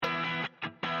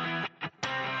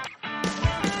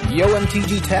Yo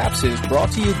MTG Taps is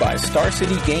brought to you by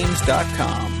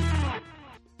StarCityGames.com.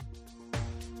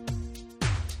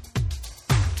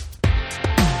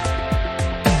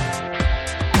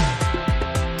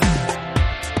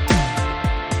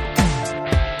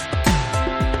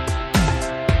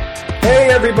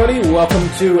 Hey everybody, welcome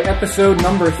to episode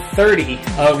number 30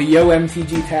 of Yo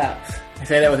MTG Taps. I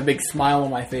say that with a big smile on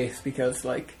my face because,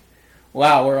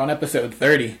 wow, we're on episode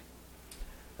 30.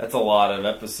 That's a lot of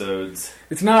episodes.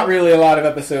 It's not really a lot of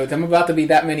episodes. I'm about to be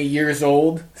that many years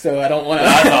old, so I don't want to...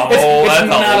 That's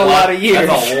a lot of years.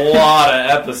 That's a lot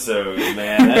of episodes,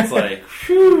 man. That's like,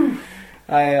 whew.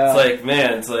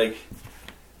 It's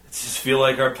just feel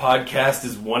like our podcast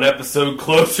is one episode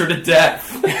closer to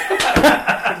death.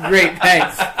 Great,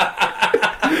 thanks.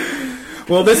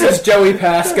 Well, this is Joey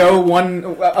Pasco,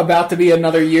 about to be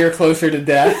another year closer to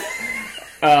death.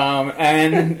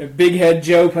 And Big Head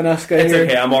Joe Panuska It's here.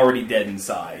 okay, I'm already dead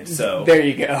inside, so... There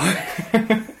you go.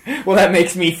 Well, that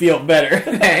makes me feel better.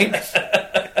 Thanks.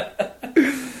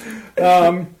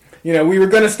 We were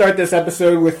going to start this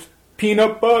episode with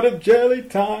peanut butter jelly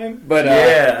time, but you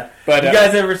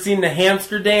guys ever seen the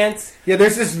hamster dance? Yeah,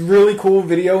 there's this really cool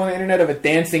video on the internet of a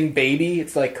dancing baby.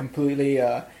 It's like completely,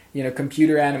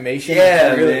 computer animation.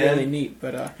 Yeah, it's really, man. really neat.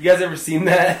 But you guys ever seen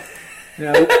that?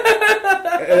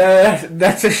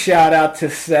 That's a shout out to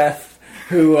Seth,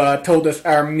 who told us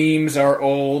our memes are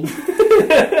old.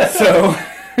 So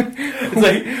it's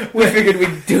like we figured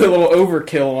we'd do a little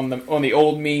overkill on the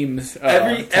old memes.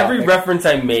 Every reference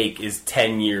I make is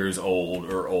 10 years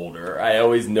old or older. I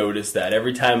always notice that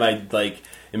every time I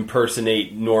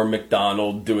impersonate Norm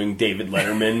Macdonald doing David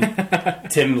Letterman.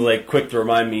 Tim's quick to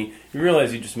remind me, you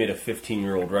realize you just made a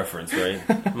 15-year-old reference, right?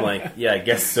 I'm like, yeah, I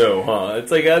guess so, huh?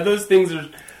 It's like those things are,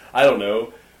 I don't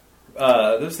know.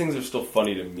 Those things are still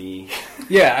funny to me.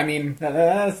 Yeah, I mean,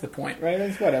 that's the point, right?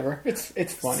 It's whatever. It's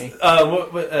funny.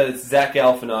 Zach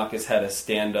Galifianakis had a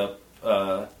stand-up,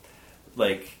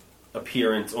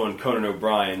 appearance on Conan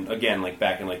O'Brien, again,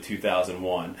 back in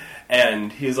 2001.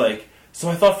 And he's like, so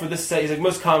I thought for this set, he's like,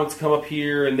 most comics come up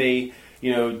here and they,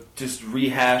 just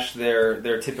rehash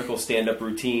their typical stand-up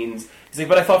routines. He's like,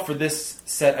 but I thought for this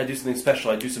set I'd do something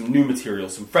special. I'd do some new material,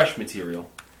 some fresh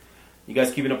material. You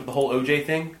guys keeping up with the whole OJ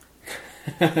thing?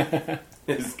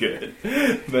 It's good.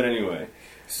 But anyway.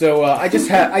 So I just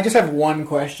have one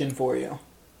question for you.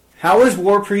 How is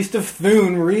War Priest of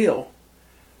Thune real?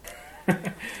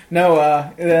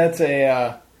 No, that's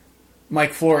a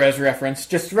Mike Flores reference.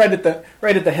 Just right at the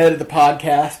head of the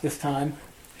podcast this time.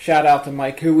 Shout out to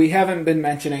Mike, who we haven't been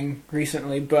mentioning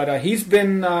recently, but he's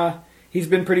been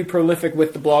pretty prolific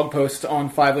with the blog posts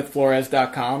on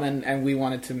fivewithflores.com, and we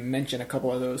wanted to mention a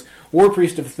couple of those. War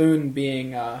Priest of Thune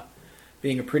being a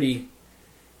pretty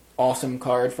awesome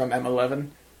card from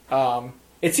M11.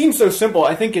 It seems so simple.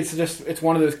 I think it's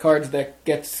one of those cards that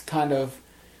gets kind of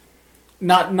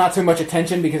not so much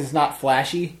attention because it's not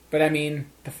flashy, but I mean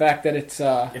the fact that it's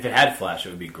if it had flash, it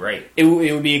would be great. It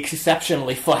would be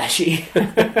exceptionally flashy.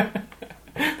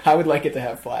 I would like it to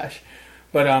have flash.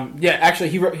 But actually,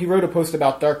 he wrote a post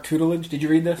about Dark Tutelage. Did you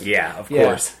read this? Yeah, of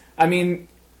course. I mean,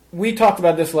 we talked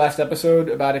about this last episode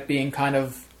about it being kind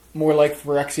of more like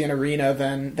Phyrexian Arena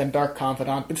than Dark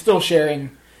Confidant, but still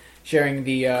sharing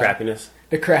the crappiness.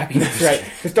 The crappiness, right?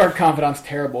 Because Dark Confidant's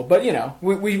terrible. But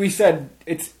we said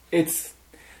it's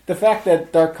the fact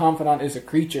that Dark Confidant is a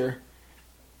creature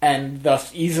and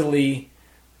thus easily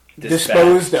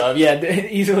disposed of. Yeah,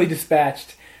 easily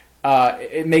dispatched.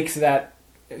 It makes that.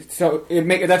 So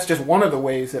that's just one of the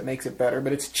ways that makes it better,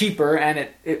 but it's cheaper and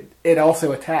it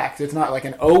also attacks. It's not like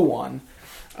an 0-1.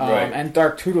 Right. And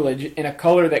Dark Tutelage in a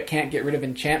color that can't get rid of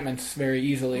enchantments very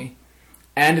easily,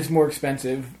 and it's more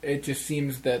expensive. It just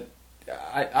seems that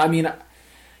I mean,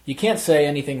 you can't say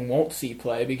anything won't see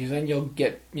play because then you'll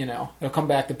get it'll come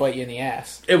back to bite you in the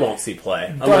ass. It won't see play.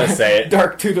 I'm going to say it.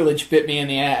 Dark Tutelage bit me in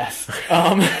the ass.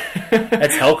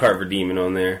 That's Hellcarver Demon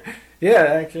on there. Yeah,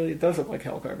 actually, it does look like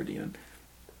Hellcarver Demon.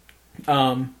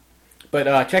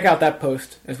 But check out that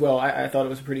post as well. I thought it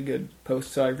was a pretty good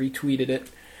post, so I retweeted it.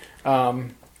 So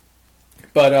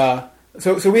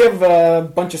we have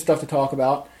a bunch of stuff to talk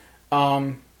about.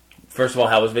 First of all,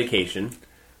 how was vacation?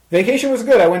 Vacation was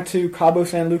good. I went to Cabo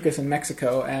San Lucas in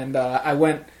Mexico, and I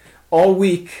went all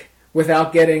week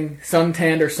without getting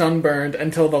suntanned or sunburned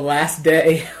until the last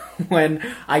day when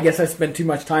I guess I spent too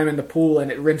much time in the pool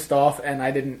and it rinsed off and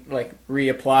I didn't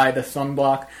reapply the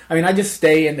sunblock. I mean, I just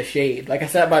stay in the shade. I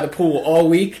sat by the pool all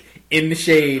week in the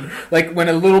shade. When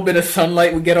a little bit of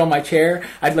sunlight would get on my chair,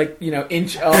 I'd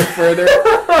inch up further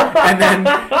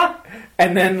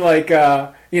and then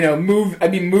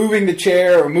I'd be moving the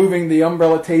chair or moving the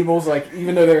umbrella tables, like,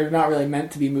 even though they're not really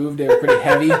meant to be moved, they were pretty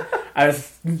heavy. I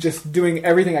was just doing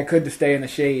everything I could to stay in the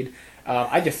shade.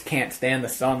 I just can't stand the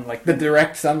sun. Like, the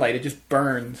direct sunlight, it just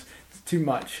burns. It's too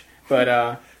much.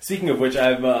 But, speaking of which,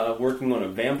 I'm working on a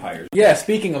vampire. Yeah,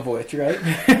 speaking of which, right?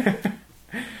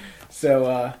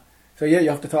 So yeah,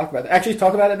 you'll have to talk about that. Actually,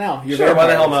 talk about it now. Sure, why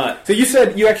the hell not? So you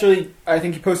said I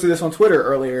think you posted this on Twitter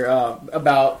earlier,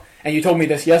 about, and you told me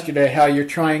this yesterday, how you're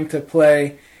trying to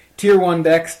play Tier 1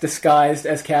 decks disguised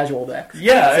as casual decks.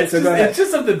 Yeah, it's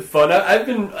just something fun.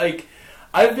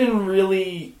 I've been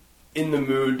really in the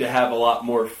mood to have a lot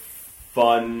more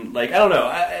fun. Like, I don't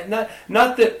know,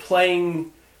 not that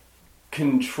playing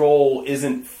Control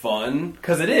isn't fun,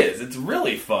 because it is. It's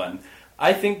really fun.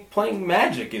 I think playing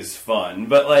Magic is fun,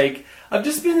 but, like, I've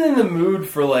just been in the mood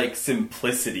for, like,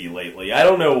 simplicity lately. I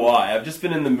don't know why. I've just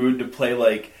been in the mood to play,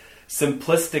 like,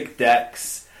 simplistic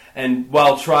decks, and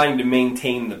while trying to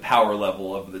maintain the power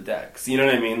level of the decks. You know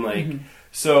what I mean? Like,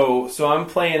 so I'm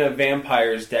playing a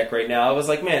Vampires deck right now. I was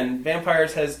like, man,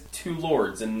 Vampires has 2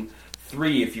 Lords, and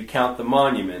 3 if you count the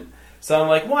Monument. So I'm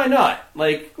like, why not?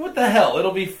 Like, what the hell?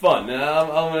 It'll be fun. And I'm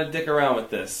going to dick around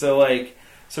with this. So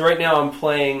right now I'm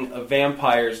playing a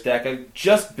Vampires deck. I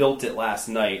just built it last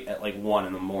night at like 1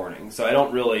 in the morning. So I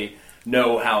don't really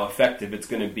know how effective it's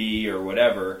going to be or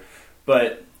whatever.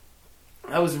 But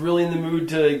I was really in the mood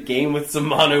to game with some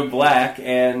mono black,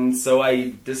 and so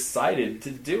I decided to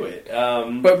do it.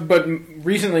 But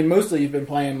recently, mostly you've been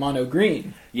playing mono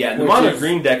green. Yeah, the mono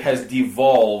green deck has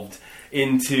devolved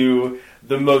into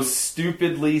the most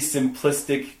stupidly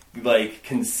simplistic, like,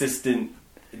 consistent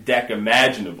deck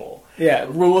imaginable. Yeah,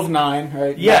 rule of 9,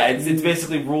 right? Yeah, it's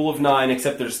basically rule of 9,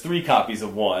 except there's 3 copies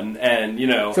of 1, and,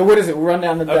 So what is it? Run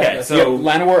down the deck. Okay, so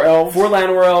Llanowar Elves. 4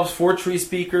 Llanowar Elves, 4 Tree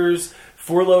Speakers,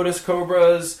 4 Lotus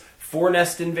Cobras, 4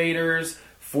 Nest Invaders,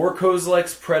 4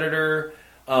 Kozilek's Predator,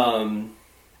 4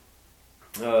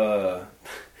 Metodic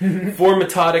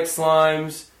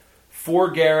Slimes,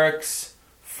 4 Garrux,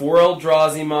 4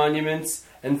 Eldrazi Monuments,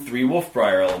 and 3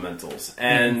 Wolfbriar Elementals.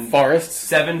 And Forests.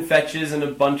 7 Fetches and a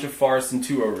bunch of Forests and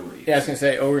 2 Oran Reefs. Yeah, I was going to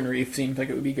say, Oran Reef seems like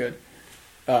it would be good.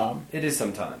 It is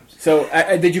sometimes. So,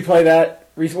 did you play that?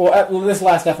 Well, this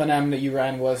last FNM that you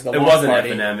ran was the launch party. It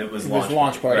wasn't FNM, it was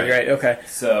launch party. Right, okay.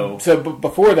 So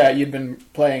before that, you'd been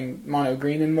playing mono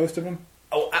green in most of them?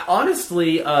 Oh,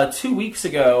 honestly, 2 weeks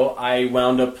ago, I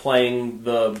wound up playing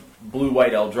the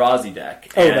blue-white Eldrazi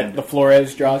deck. Oh, and the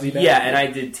Flores Drazi deck? Yeah, and I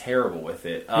did terrible with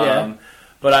it. Yeah.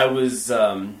 But I was,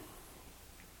 I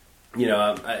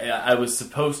was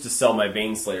supposed to sell my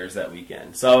Baneslayers that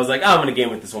weekend. So I was like, I'm going to game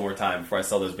with this one more time before I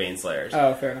sell those Baneslayers.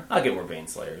 Oh, fair enough. I'll get more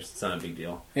Baneslayers. It's not a big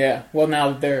deal. Yeah, well, now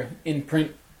that they're in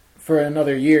print for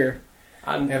another year,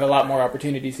 you have a lot more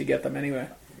opportunities to get them anyway.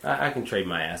 I can trade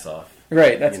my ass off.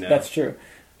 Right, that's true.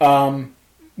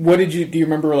 What do you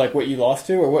remember, like, what you lost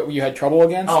to, or what you had trouble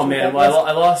against? Oh man, well,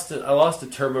 I lost to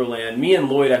Turboland. Me and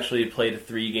Lloyd actually played a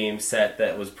 3-game set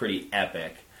that was pretty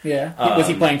epic. Yeah, was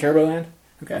he playing Turboland?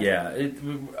 Okay. Yeah,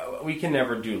 we can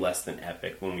never do less than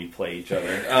epic when we play each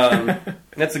other.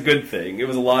 That's a good thing. It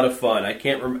was a lot of fun.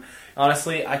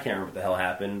 Honestly, I can't remember what the hell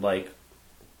happened. Like,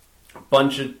 a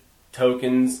bunch of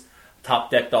tokens, top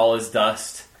decked all his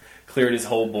dust, cleared his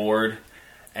whole board.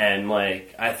 And,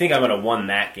 like, I think I would have won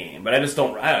that game, but I just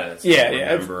don't remember, it's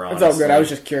all good. I was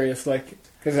just curious, like,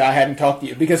 because I hadn't talked to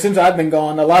you. Because since I've been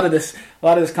gone, a lot of this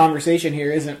conversation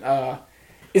here hasn't been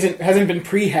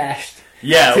prehashed.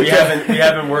 Yeah, we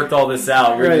haven't worked all this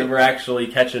out. We're actually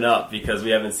catching up because we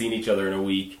haven't seen each other in a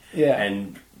week. Yeah,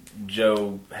 and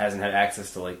Joe hasn't had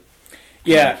access to, like,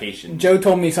 communication. Joe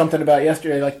told me something about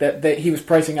yesterday, like that he was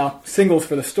pricing out singles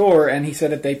for the store, and he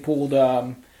said that they pulled.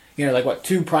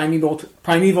 2 Primeval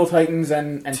Titans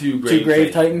and 2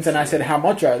 Grave Titans, and I said, how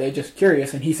much are they? Just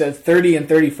curious. And he said 30 and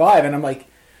 35, and I'm like,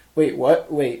 wait,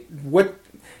 what? Wait, what?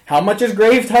 How much is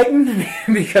Grave Titan?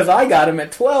 Because I got him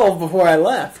at 12 before I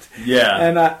left.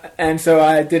 Yeah. And so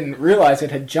I didn't realize it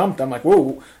had jumped. I'm like,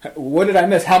 whoa, what did I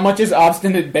miss? How much is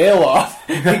Obstinate Bailoff?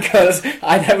 Because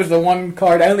that was the one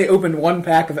card. I only opened 1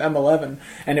 pack of M11,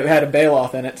 and it had a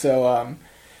Bailoff in it, so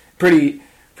pretty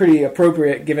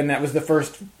appropriate, given that was the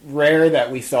first rare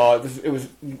that we saw. It was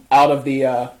out of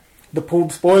the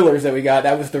pooled spoilers that we got.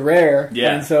 That was the rare,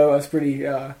 and so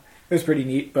it was pretty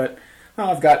neat. But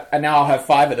now I'll have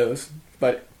 5 of those.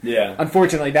 But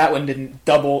unfortunately, that one didn't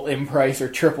double in price or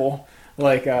triple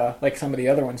like some of the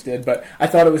other ones did. But I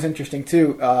thought it was interesting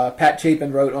too. Pat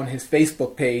Chapin wrote on his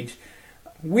Facebook page,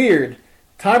 "Weird,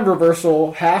 Time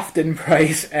Reversal halved in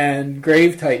price and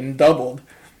Grave Titan doubled."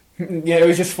 Yeah, it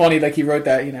was just funny, like he wrote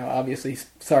that, obviously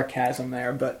sarcasm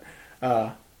there, but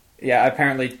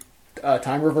apparently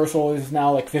time reversal is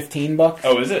now like $15.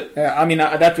 Oh, is it? Yeah, I mean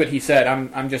that's what he said.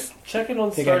 I'm just check it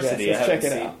on taking Star a guess. City. Let's check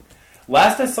it out.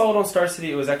 Last I saw it on Star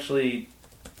City, it was actually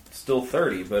still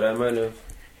 30, but I might have.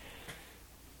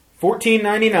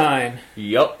 $14.99.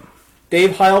 Yup.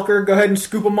 Dave Heilker, go ahead and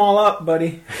scoop them all up,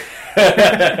 buddy.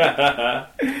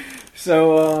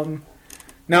 So,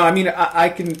 no, I mean, I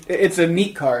can. It's a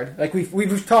neat card. Like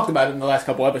we've talked about it in the last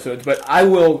couple episodes, but I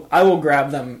will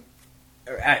grab them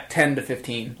at 10 to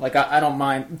 15. Like I don't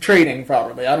mind trading.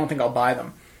 Probably, I don't think I'll buy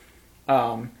them.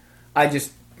 I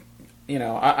just,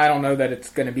 I don't know that it's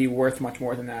going to be worth much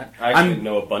more than that. I actually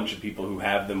know a bunch of people who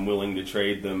have them willing to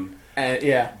trade them.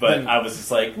 Yeah, but I was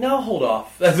just like, no, hold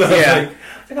off. That's what I was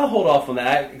like, I'll hold off on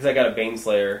that because I got a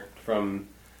Baneslayer from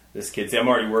this kid. See, I'm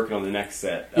already working on the next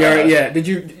set. Yeah. Did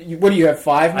you? What do you have?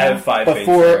 5 now? I have 5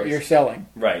 before you're selling.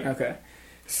 Right. Okay.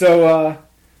 So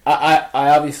I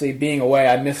obviously being away,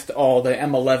 I missed all the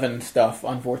M11 stuff.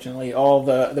 Unfortunately, all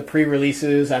the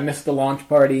pre-releases. I missed the launch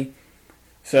party.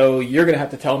 So you're gonna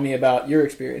have to tell me about your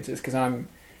experiences because I'm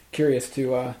curious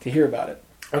to hear about it.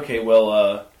 Okay.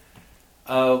 Well,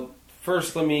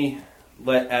 first let me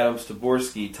let Adam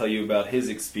Staborski tell you about his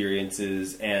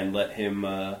experiences and let him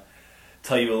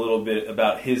tell you a little bit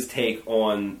about his take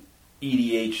on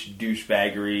EDH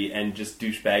douchebaggery and just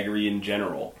douchebaggery in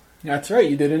general. That's right.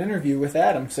 You did an interview with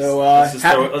Adam. So let's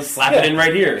slap it in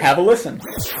right here. Have a listen.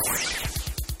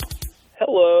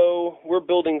 Hello. We're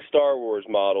building Star Wars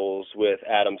models with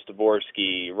Adam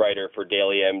Staborski, writer for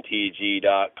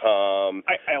DailyMTG.com.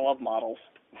 I love models.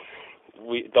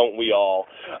 We all.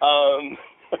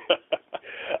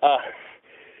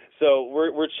 So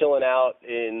we're chilling out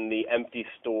in the empty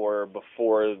store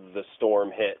before the storm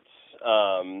hits.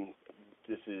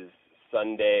 This is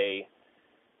Sunday,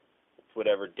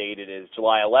 whatever date it is,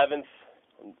 July 11th,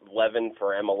 11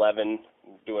 for M11,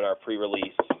 doing our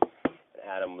pre-release.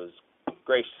 Adam was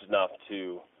gracious enough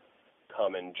to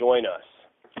come and join us.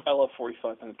 I love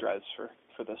 45-minute drives for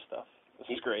this stuff. This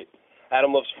is great.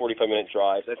 Adam loves 45-minute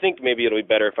drives. I think maybe it'll be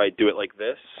better if I do it like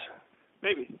this.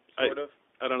 Maybe. Sort of.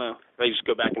 I don't know. If I just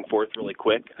go back and forth really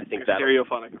quick, I think that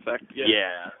stereophonic effect.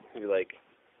 Yeah, maybe like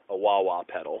a wah-wah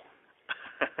pedal.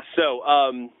 So,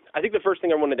 I think the first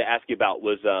thing I wanted to ask you about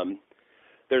was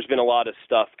there's been a lot of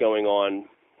stuff going on,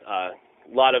 a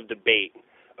lot of debate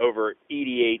over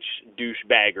EDH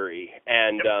douchebaggery,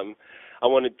 and I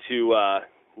wanted to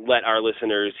let our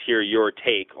listeners hear your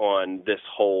take on this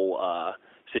whole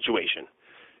situation.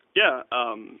 Yeah,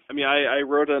 I mean, I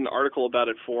wrote an article about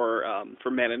it for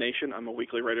Mana Nation. I'm a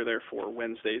weekly writer there for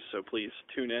Wednesdays, so please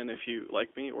tune in if you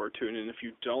like me, or tune in if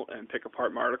you don't and pick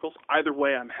apart my articles. Either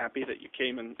way, I'm happy that you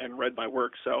came and read my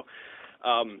work. So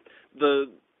the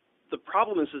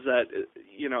problem is that,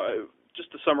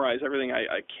 just to summarize everything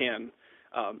I can,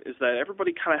 is that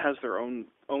everybody kind of has their own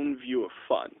view of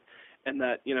fun. And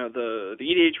that, the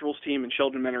EDH rules team, and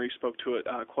Sheldon Menery spoke to it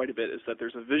quite a bit, is that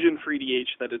there's a vision for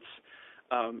EDH that it's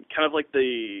kind of like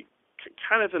in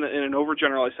an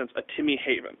overgeneralized sense, a Timmy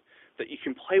Haven, that you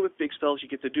can play with big spells, you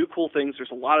get to do cool things,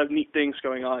 there's a lot of neat things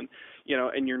going on,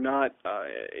 and you're not,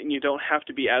 and you don't have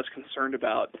to be as concerned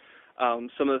about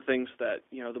some of the things that,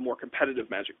 the more competitive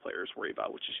Magic players worry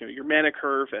about, which is, your mana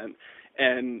curve and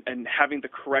having the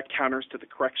correct counters to the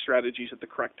correct strategies at the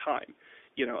correct time,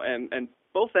 and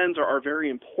both ends are very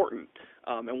important.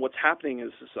 And what's happening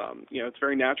is it's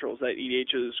very natural is that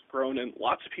EDH has grown and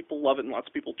lots of people love it and lots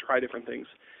of people try different things.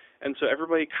 And so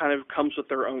everybody kind of comes with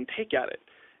their own take at it.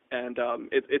 And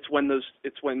it's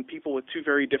when people with two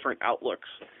very different outlooks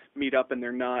meet up and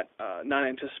they're not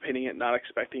anticipating it, not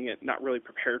expecting it, not really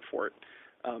prepared for it,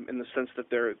 in the sense that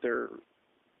they're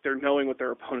knowing what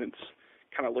their opponent's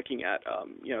kind of looking at.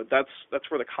 That's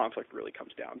where the conflict really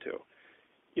comes down to.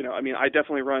 I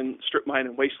definitely run Strip Mine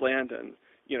and Wasteland and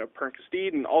Pernicus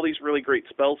Deed and all these really great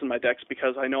spells in my decks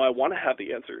because I know I want to have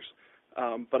the answers.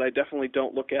 But I definitely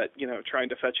don't look at, trying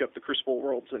to fetch up the Crucible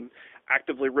Worlds and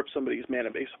actively rip somebody's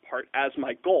mana base apart as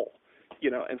my goal.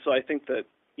 And so I think that,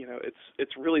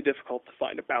 it's really difficult to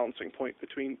find a balancing point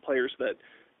between players that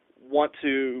want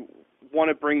to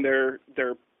bring their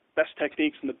best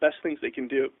techniques and the best things they can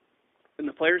do, and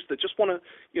the players that just want to,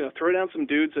 throw down some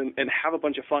dudes and have a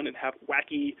bunch of fun and have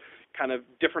wacky kind of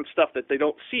different stuff that they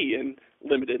don't see in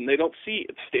Limited and they don't see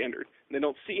in Standard and they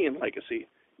don't see in Legacy.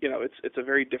 It's a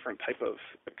very different type of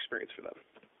experience for them.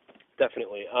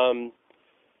 Definitely.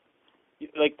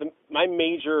 My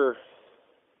major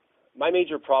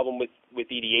problem with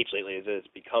EDH lately is that it's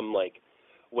become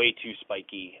way too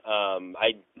spiky.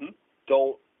 I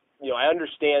don't, I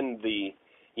understand the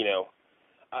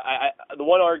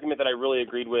one argument that I really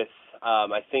agreed with.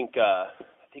 I think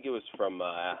it was from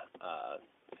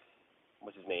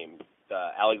what's his name,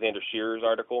 Alexander Shearer's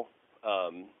article.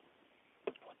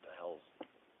 What the hell?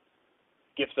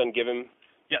 Gifts Ungiven.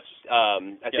 Yes.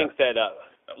 I think that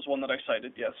that was one that I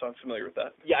cited. Yeah, so I'm familiar with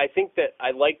that. Yeah, I think that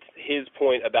I liked his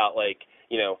point about like,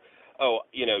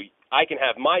 I can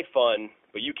have my fun,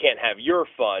 but you can't have your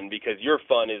fun because your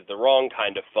fun is the wrong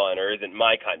kind of fun or isn't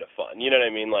my kind of fun. You know what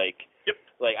I mean? Like, yep.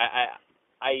 Like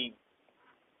I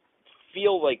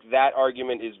feel like that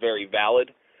argument is very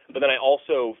valid, but then I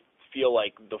also feel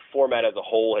like the format as a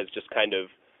whole has just kind of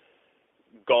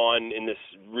gone in this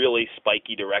really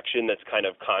spiky direction that's kind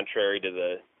of contrary to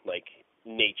the like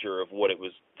nature of what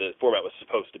the format was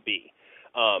supposed to be.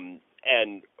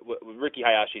 And Ricky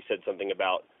Hayashi said something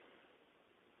about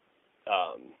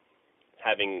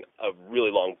having a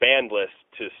really long banned list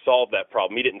to solve that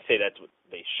problem. He didn't say that's what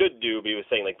they should do, but he was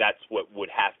saying like that's what would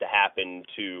have to happen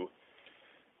to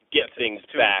get things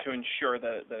back. To ensure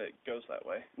that it goes that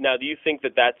way. Now, do you think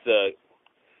that that's a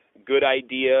good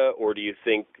idea, or do you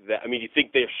think that, do you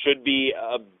think there should be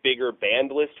a bigger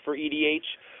banned list for EDH,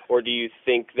 or do you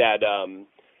think that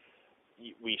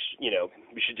we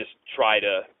should just try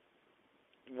to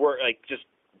work, like just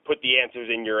put the answers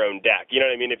in your own deck? You know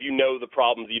what I mean? If you know the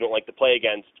problems you don't like to play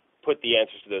against, put the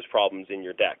answers to those problems in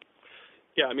your deck.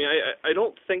 Yeah, I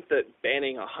don't think that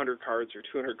banning 100 cards or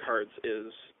 200 cards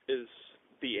is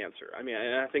the answer.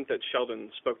 I think that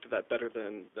Sheldon spoke to that better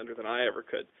than I ever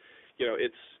could.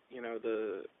 It's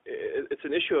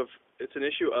an issue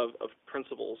of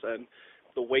principles and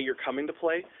the way you're coming to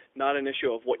play, not an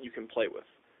issue of what you can play with.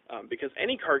 Because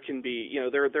any card can be,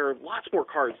 there are lots more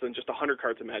cards than just 100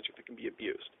 cards in Magic that can be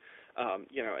abused.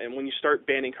 And when you start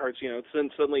banning cards, then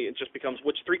suddenly it just becomes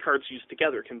which 3 cards used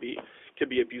together can be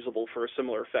abusable for a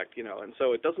similar effect, And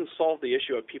so it doesn't solve the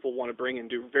issue of people want to bring and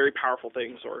do very powerful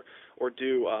things or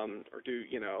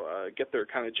get their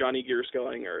kind of Johnny gears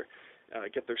going or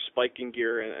get their spiking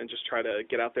gear and just try to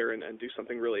get out there and do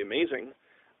something really amazing.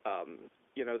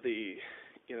 The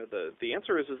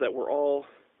answer is that we're all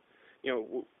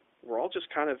just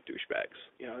kind of douchebags,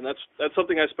 and that's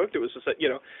something I spoke to, is just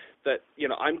that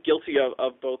I'm guilty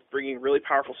of both bringing really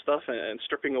powerful stuff and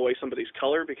stripping away somebody's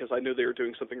color because I knew they were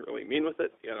doing something really mean with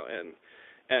it,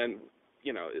 and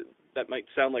that might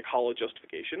sound like hollow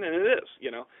justification, and it is,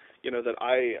 that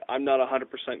I'm not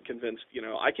 100% convinced,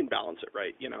 I can balance it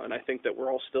right, and I think that we're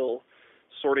all still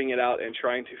sorting it out and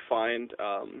trying to find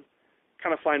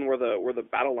where the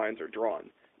battle lines are drawn.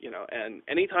 And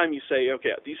anytime you say,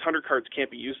 okay, these 100 cards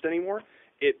can't be used anymore,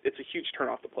 it's a huge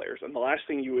turn-off to players. And the last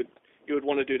thing you would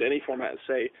want to do to any format is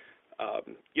say,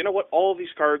 you know what, all of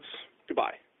these cards,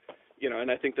 goodbye.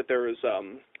 And I think that there's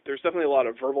definitely a lot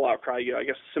of verbal outcry. I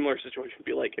guess a similar situation would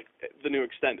be like the new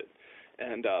Extended.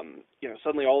 And,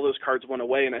 suddenly all those cards went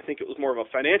away, and I think it was more of a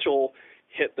financial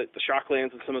hit that the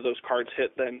Shocklands and some of those cards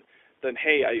hit than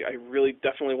hey, I really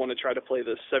definitely want to try to play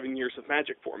the 7 Years of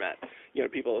Magic format.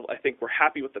 People, I think, were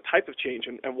happy with the type of change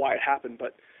and why it happened,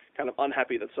 but kind of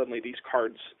unhappy that suddenly these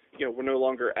cards, were no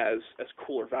longer as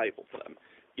cool or valuable to them.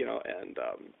 And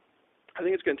I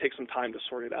think it's going to take some time to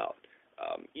sort it out.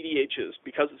 EDH is,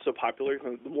 because it's so popular,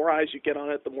 the more eyes you get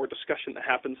on it, the more discussion that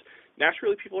happens.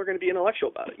 Naturally, people are going to be intellectual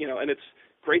about it, and it's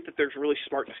great that there's really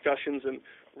smart discussions and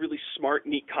really smart,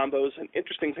 neat combos and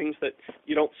interesting things that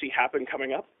you don't see happen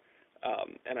coming up.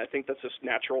 And I think that's just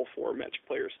natural for Magic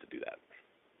players to do that.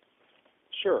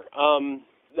 Sure.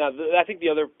 Now, I think the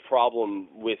other problem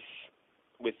with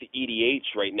the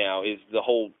EDH right now is the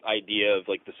whole idea of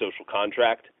like the social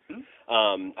contract.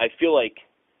 Mm-hmm. I feel like,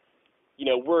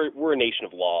 we're a nation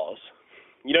of laws.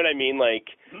 You know what I mean? Like,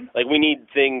 mm-hmm. Like we need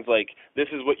things like this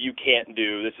is what you can't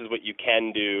do, this is what you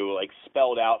can do, like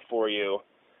spelled out for you.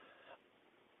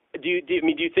 Do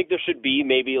you think there should be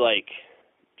maybe like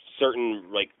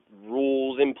certain like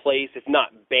rules in place, if not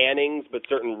bannings, but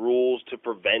certain rules to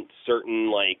prevent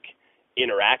certain like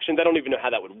interactions? I don't even know how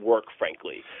that would work,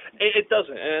 frankly. It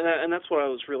doesn't, and that's what I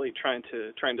was really trying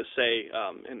to say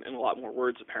in a lot more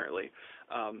words, apparently.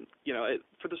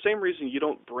 For the same reason you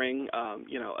don't bring a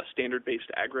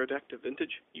standard-based aggro deck to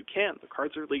Vintage. You can. The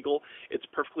cards are legal. It's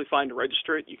perfectly fine to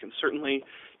register it. You can certainly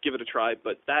give it a try,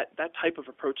 but that type of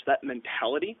approach, that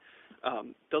mentality,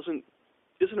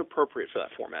 isn't appropriate for that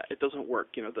format. It doesn't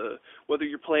work. Whether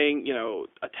you're playing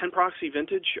a 10 proxy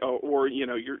Vintage or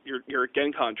you're at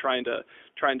Gen Con trying to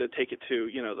take it to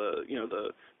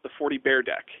the 40 bear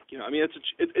deck.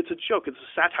 It's a joke. It's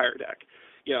a satire deck.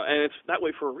 And it's that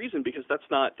way for a reason, because that's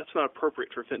not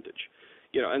appropriate for Vintage.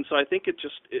 And so I think it's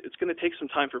going to take some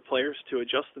time for players to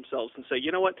adjust themselves and say,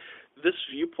 you know what, this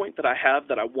viewpoint that I have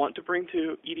that I want to bring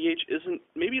to EDH isn't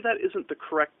the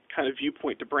correct kind of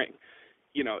viewpoint to bring.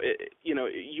 you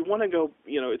want to go,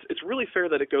 it's really fair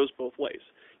that it goes both ways.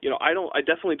 I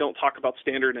definitely don't talk about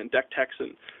standard and deck techs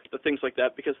and the things like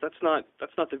that, because that's not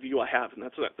the view I have, and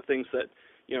that's not the things that,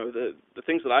 the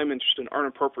things that I'm interested in aren't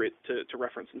appropriate to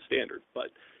reference in standard.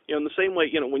 But, in the same way,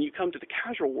 when you come to the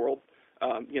casual world,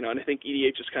 and I think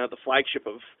EDH is kind of the flagship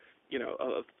of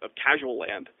casual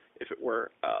land, if it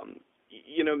were,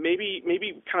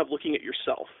 maybe kind of looking at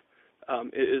yourself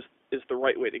is the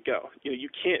right way to go. You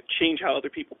can't change how other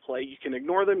people play. You can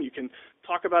ignore them, you can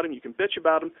talk about them, you can bitch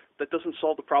about them. That doesn't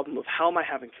solve the problem of how am I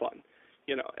having fun.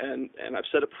 And I've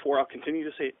said it before, I'll continue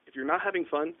to say it, if you're not having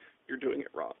fun, you're doing it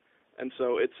wrong. And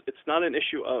so it's not an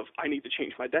issue of I need to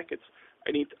change my deck. It's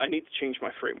I need to change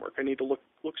my framework. I need to look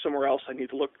somewhere else. I need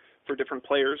to look for different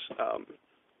players.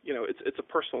 It's a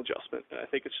personal adjustment, and I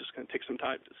think it's just going to take some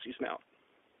time to season out.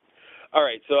 All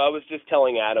right, so I was just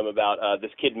telling Adam about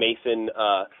this kid Mason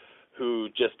who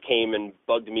just came and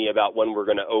bugged me about when we're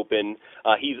going to open.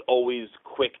 He's always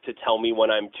quick to tell me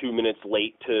when I'm 2 minutes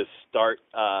late to start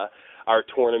our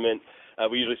tournament.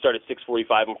 We usually start at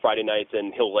 6:45 on Friday nights,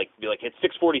 and he'll be like, it's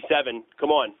 6:47. Come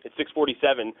on, it's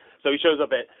 6:47. So he shows up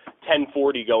at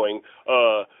 10:40 going,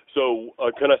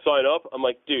 can I sign up? I'm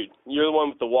like, dude, you're the one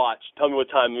with the watch. Tell me what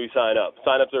time we sign up.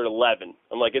 Sign-ups are at 11.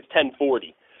 I'm like, it's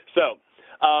 10:40. So,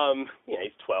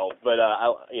 he's 12, but,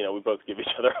 we both give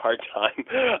each other a hard time.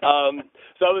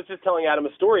 So I was just telling Adam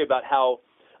a story about how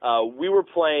we were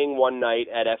playing one night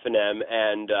at F&M,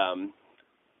 and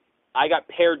I got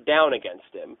paired down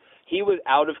against him. He was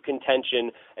out of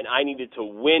contention, and I needed to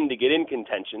win to get in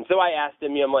contention. So I asked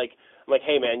him, I'm like,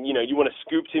 hey, man, you want to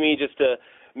scoop to me just to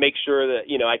make sure that,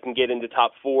 I can get into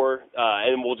top 4,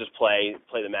 and we'll just play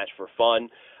the match for fun.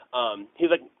 He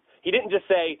was like, he didn't just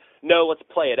say, no, let's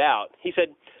play it out. He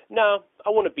said, no, I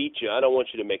want to beat you. I don't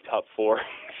want you to make top 4.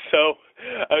 So,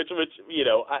 I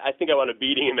think I wound up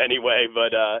beating him anyway,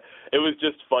 but it was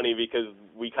just funny because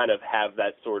we kind of have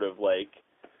that sort of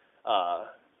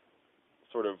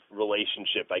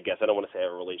relationship, I guess. I don't want to say I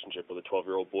have a relationship with a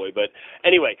 12-year-old boy, but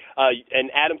anyway, and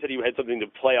Adam said he had something to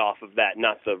play off of that,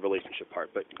 not the relationship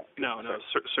part. But no,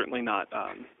 certainly not.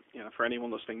 For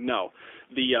anyone listening, no.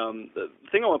 The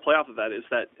thing I want to play off of that is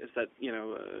that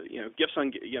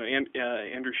Gibson,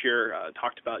 Andrew Scheer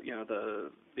talked about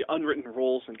the unwritten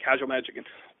rules and casual Magic and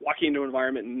walking into an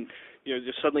environment and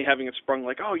just suddenly having it sprung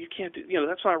like, oh, you can't do,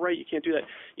 that's not right, you can't do that.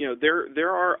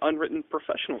 There are unwritten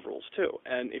professional rules too,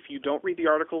 and if you don't read the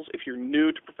articles, if you're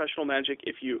new to professional Magic,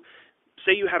 if you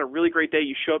say you had a really great day,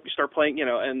 you show up, you start playing,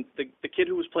 and the kid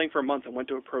who was playing for a month and went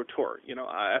to a pro tour,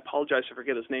 I apologize to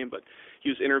forget his name, but he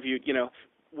was interviewed,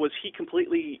 was he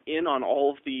completely in on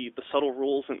all of the subtle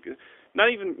rules and not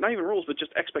even rules, but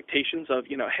just expectations of,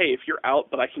 hey, if you're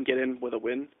out but I can get in with a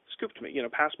win, scoop to me,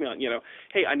 pass me on,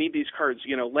 hey, I need these cards,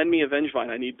 lend me a Vengevine,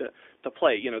 I need to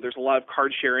play. There's a lot of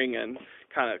card sharing and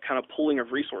kind of pooling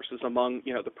of resources among,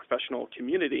 the professional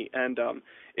community. And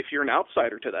if you're an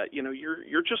outsider to that,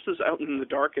 you're just as out in the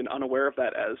dark and unaware of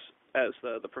that as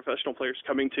the professional players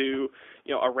coming to,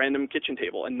 a random kitchen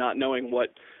table and not knowing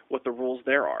what the rules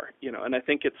there are, and I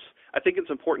think it's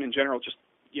important in general, just,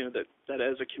 that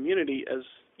as a community, as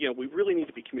we really need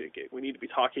to be communicating. We need to be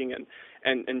talking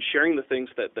and sharing the things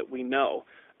that we know,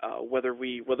 whether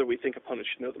we think opponents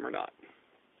should know them or not.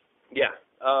 Yeah,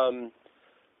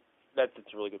 that's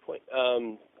a really good point,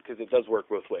 because it does work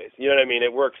both ways. You know what I mean?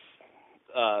 It works,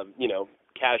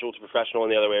 casual to professional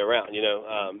and the other way around.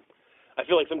 I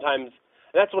feel like sometimes,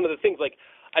 and that's one of the things.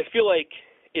 I feel like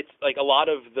it's like a lot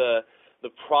of the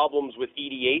problems with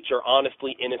EDH are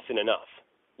honestly innocent enough.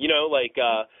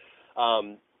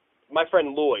 My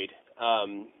friend Lloyd,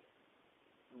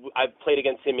 I've played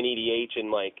against him in EDH,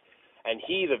 and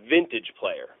he's a vintage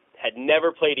player, had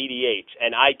never played EDH,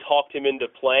 and I talked him into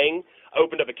playing. I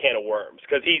opened up a can of worms,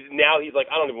 because he's like,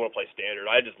 I don't even want to play standard,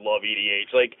 I just love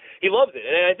EDH. He loves it,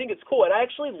 and I think it's cool, and I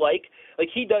actually like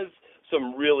he does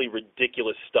some really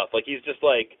ridiculous stuff. He's just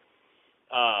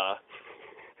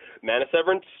Mana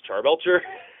Severance, Charbelcher,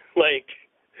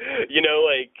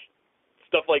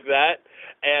 stuff like that.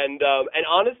 And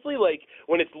honestly,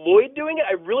 when it's Lloyd doing it,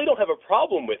 I really don't have a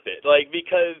problem with it,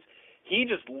 because he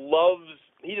just loves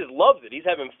it. He's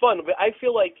having fun. But I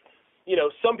feel like,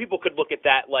 some people could look at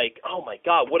that oh my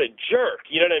God, what a jerk.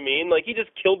 You know what I mean? He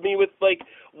just killed me with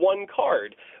one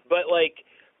card. But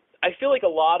I feel like a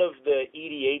lot of the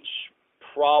EDH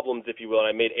problems, if you will, and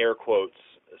I made air quotes,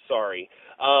 sorry,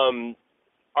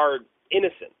 are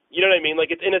innocent. You know what I mean?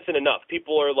 It's innocent enough.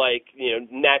 People are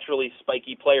naturally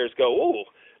spiky players go, ooh,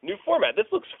 new format,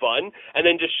 this looks fun, and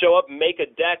then just show up, make a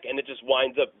deck, and it just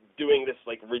winds up doing this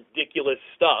ridiculous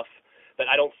stuff that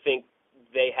I don't think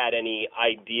they had any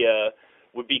idea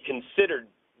would be considered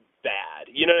bad.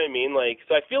 You know what I mean? Like,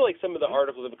 so I feel like some of the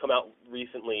articles that have come out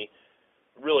recently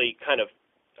really kind of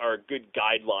are a good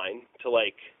guideline to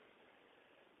like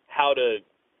how to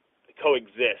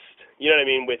coexist. You know what I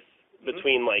mean? With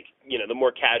between like, you know, the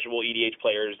more casual EDH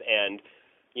players and,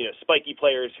 you know, spiky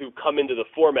players who come into the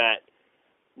format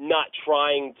not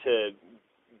trying to,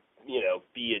 you know,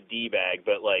 be a D-bag,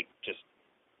 but like just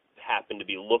happen to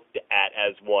be looked at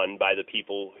as one by the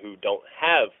people who don't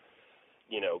have,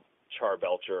 you know,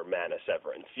 Charbelcher or Mana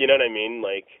Severance. You know what I mean?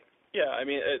 Like, yeah, I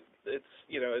mean, it's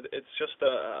you know, it's just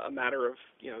a matter of,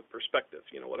 you know, perspective.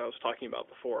 You know, what I was talking about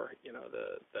before. You know,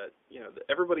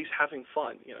 everybody's having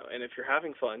fun. You know, and if you're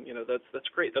having fun, you know, that's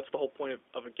great. That's the whole point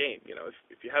of a game. You know,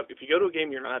 if you go to a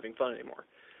game, you're not having fun anymore.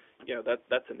 You know,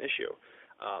 that's an issue.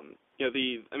 You know,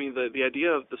 the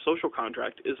idea of the social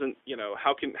contract isn't, you know,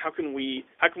 how can we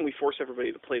force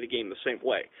everybody to play the game the same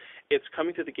way? It's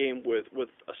coming to the game with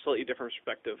a slightly different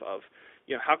perspective of,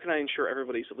 you know, how can I ensure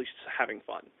everybody's at least having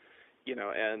fun? You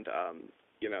know, and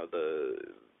you know,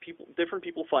 different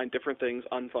people find different things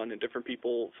unfun, and different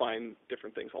people find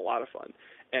different things a lot of fun.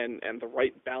 And the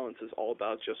right balance is all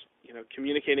about just, you know,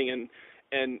 communicating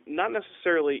and not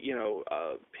necessarily, you know,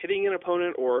 hitting an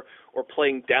opponent or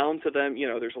playing down to them. You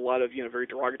know, there's a lot of, you know, very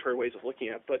derogatory ways of looking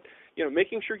at it, but, you know,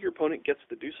 making sure your opponent gets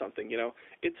to do something. You know,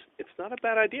 it's not a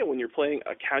bad idea when you're playing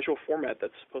a casual format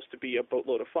that's supposed to be a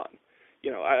boatload of fun.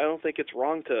 You know, I don't think it's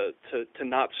wrong to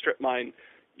not strip mine,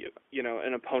 you know,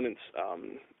 an opponent's,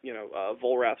 you know,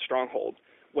 Volrath Stronghold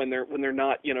when they're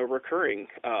not, you know, recurring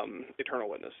Eternal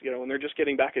Witness. You know, when they're just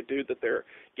getting back a dude that they're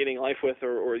getting life with,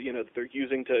 or you know, that they're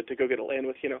using to go get a land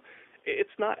with. You know, it's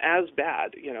not as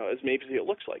bad, you know, as maybe it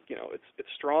looks like. You know, it's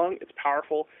strong, it's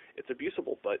powerful, it's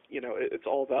abusable, but you know, it's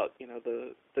all about, you know,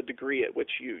 the degree at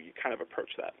which you kind of approach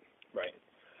that. Right.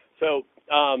 So,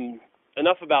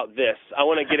 enough about this. I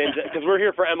want to get into, because we're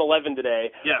here for M11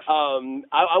 today. Yes.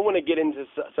 I want to get into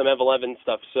some Ev11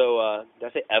 stuff. So,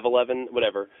 did I say Ev11?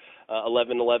 Whatever.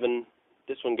 11.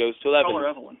 This one goes to 11. Call her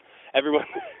Evelyn.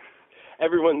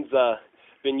 Everyone's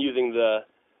been using the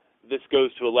 "this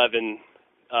goes to 11"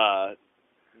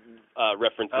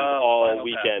 references all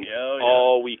weekend.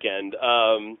 All weekend.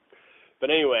 But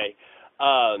anyway,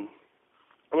 I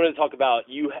wanted to talk about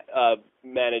you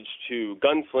managed to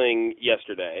gunsling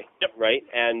yesterday. Yep. Right?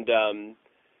 And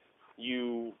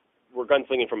you were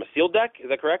gunslinging from a sealed deck. Is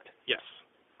that correct? Yes.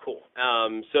 Cool.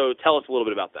 So tell us a little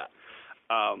bit about that.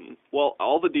 Well,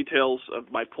 all the details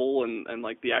of my pull and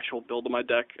like the actual build of my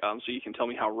deck, so you can tell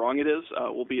me how wrong it is,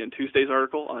 will be in Tuesday's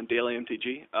article on Daily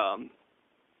MTG.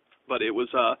 But it was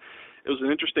an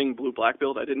interesting blue-black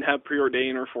build. I didn't have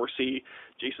Preordain or Foresee,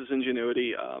 Jace's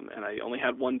Ingenuity, and I only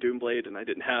had one Doomblade, and I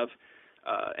didn't have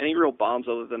any real bombs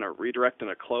other than a redirect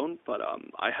and a clone. But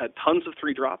I had tons of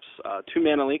 3-drops, 2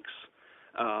 mana leaks.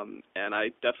 And I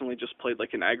definitely just played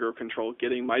like an aggro control,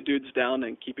 getting my dudes down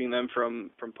and keeping them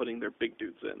from putting their big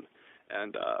dudes in.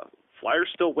 And Flyers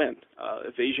still win.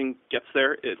 Evasion gets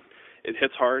there. It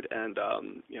hits hard, and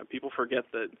you know, people forget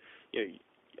that, you know,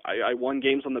 I won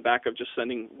games on the back of just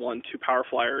sending 1-2 power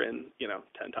flyer in, you know,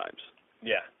 10 times.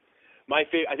 Yeah. I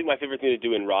think my favorite thing to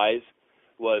do in Rise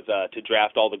was to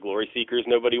draft all the Glory Seekers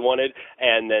nobody wanted,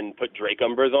 and then put Drake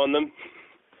Umbras on them.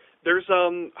 There's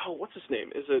what's his name?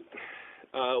 Is it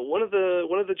one of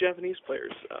the Japanese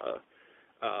players?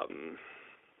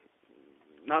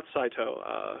 Not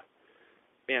Saito.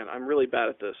 Man, I'm really bad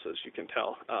at this, as you can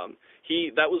tell.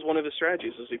 That was one of his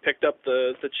strategies, is he picked up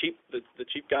the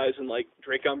cheap guys and like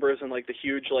Drake Umbras and like the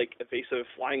huge like evasive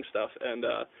flying stuff, and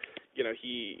you know,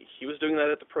 he was doing that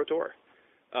at the Pro Tour,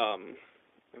 and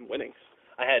winning.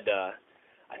 I had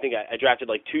I think I drafted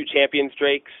like 2 Champions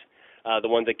Drakes, the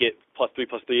ones that get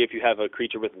 +3/+3 if you have a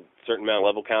creature with a certain amount of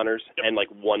level counters, yep, and like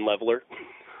 1 leveler.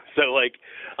 So like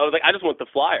I was like, I just want the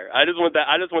flyer. I just want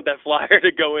that flyer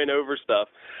to go in over stuff.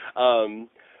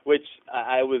 Which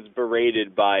I was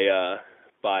berated by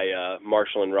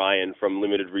Marshall and Ryan from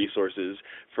Limited Resources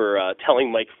for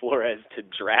telling Mike Flores to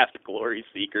draft Glory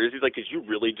Seekers. He's like, did you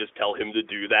really just tell him to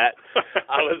do that?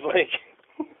 I was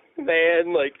like,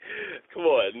 man, like, come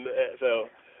on. So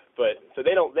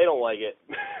they don't like it.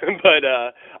 But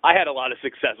I had a lot of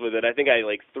success with it. I think I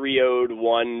like 3-0'd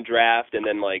one draft and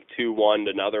then like 2-1'd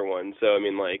another one. So I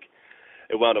mean, like,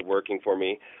 it wound up working for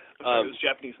me. It was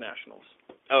Japanese Nationals.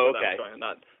 Oh, okay.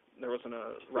 There wasn't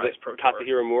a Rise Pro Tour.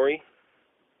 Katsuhiro Mori?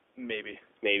 Maybe.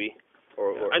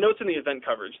 Or I know it's in the event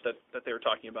coverage that they were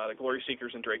talking about it. Glory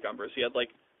Seekers and Drake Umbras. He had like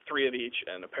 3 of each,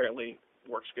 and apparently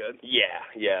works good. Yeah,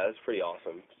 that's pretty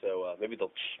awesome. So maybe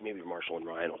Marshall and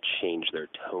Ryan will change their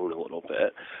tone a little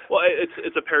bit. Well,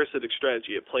 it's a parasitic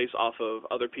strategy. It plays off of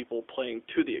other people playing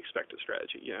to the expected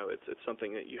strategy. It's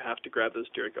something that you have to grab those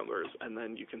Dairy Gumbers, and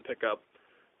then you can pick up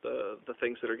the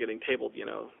things that are getting tabled.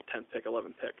 10th pick,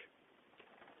 11th pick.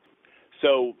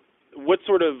 So, what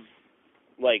sort of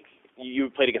you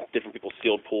played against different people's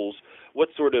sealed pools? What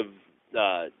sort of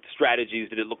strategies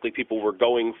did it look like people were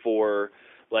going for,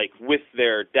 with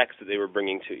their decks that they were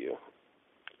bringing to you?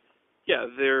 Yeah,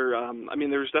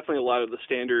 there's definitely a lot of the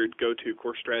standard go-to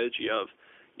core strategy of,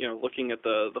 looking at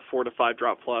the 4 to 5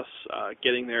 drop plus,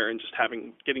 getting there and just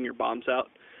getting your bombs out.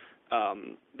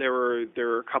 There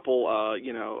were a couple,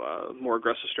 more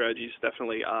aggressive strategies.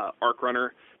 Definitely, Arc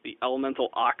Runner, the Elemental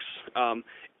Ox.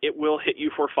 It will hit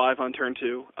you for 5 on turn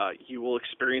 2. You will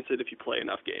experience it if you play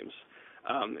enough games.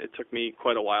 It took me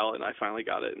quite a while, and I finally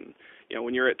got it. And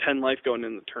when you're at 10 life going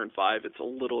into turn 5, it's a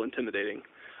little intimidating.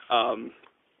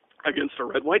 Against a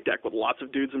red-white deck with lots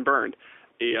of dudes and burned,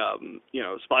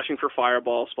 splashing for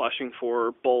Fireball, splashing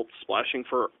for Bolt, splashing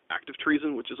for Active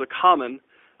Treason, which is a common.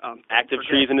 Active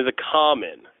Treason is a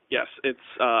common. Yes, it's.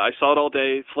 I saw it all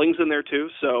day. Fling's in there too.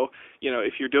 So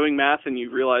if you're doing math and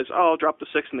you realize, I'll drop the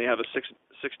 6 and they have a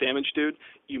 6 damage dude,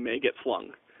 you may get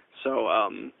flung. So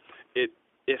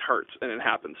it hurts and it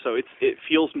happens. So it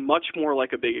feels much more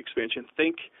like a big expansion.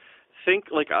 Think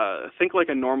like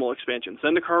a normal expansion.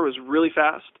 Zendikar was really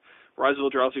fast. Rise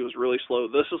of Eldrazi was really slow.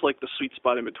 This is like the sweet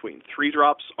spot in between. 3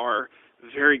 drops are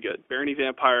very good. Barony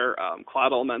Vampire,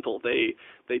 Cloud Elemental, they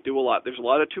do a lot. There's a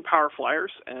lot of 2-power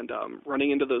flyers, and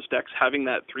running into those decks, having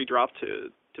that 3 drop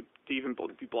to even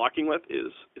be blocking with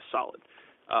is solid.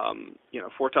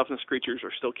 4 toughness creatures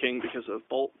are still king because of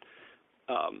Bolt.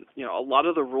 A lot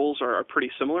of the rules are pretty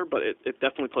similar, but it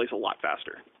definitely plays a lot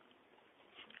faster.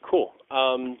 Cool.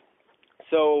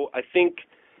 So I think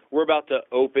we're about to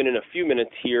open in a few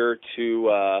minutes here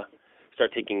to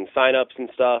start taking sign-ups and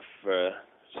stuff.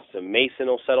 So Mason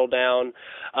will settle down.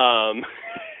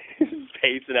 He's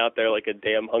pacing out there like a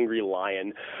damn hungry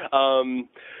lion.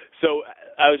 So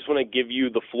I just want to give you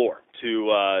the floor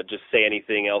to just say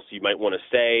anything else you might want to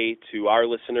say to our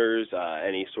listeners,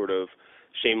 any sort of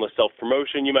shameless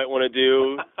self-promotion you might want to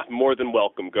do. More than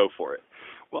welcome. Go for it.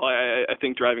 Well, I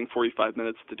think driving 45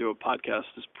 minutes to do a podcast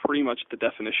is pretty much the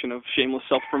definition of shameless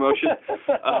self-promotion.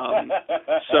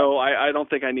 So I don't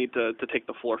think I need to take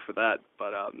the floor for that.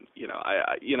 But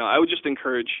I would just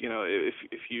encourage,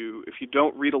 if you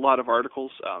don't read a lot of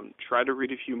articles, try to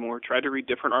read a few more. Try to read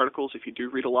different articles. If you do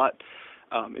read a lot,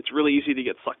 it's really easy to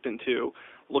get sucked into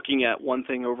looking at one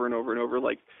thing over and over and over,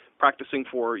 like practicing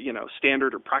for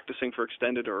standard or practicing for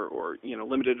extended or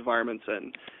limited environments,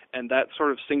 and that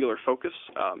sort of singular focus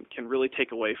can really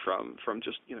take away from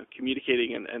just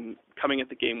communicating and coming at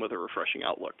the game with a refreshing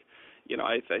outlook.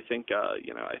 I think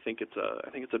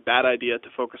it's a bad idea to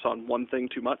focus on one thing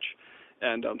too much,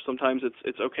 and sometimes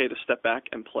it's okay to step back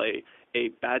and play a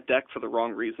bad deck for the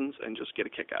wrong reasons and just get a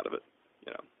kick out of it.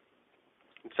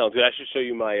 Sounds good. I should show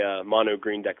you my mono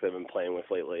green deck that I've been playing with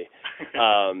lately.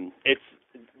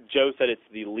 Joe said it's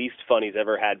the least fun he's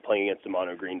ever had playing against a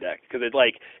mono green deck because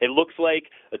it looks like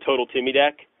a total Timmy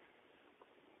deck.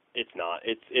 It's not.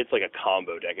 It's like a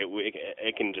combo deck.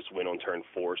 It can just win on turn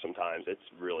 4 sometimes. It's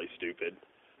really stupid.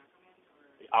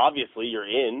 Obviously, you're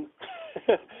in.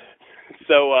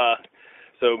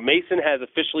 So Mason has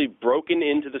officially broken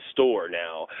into the store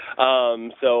now.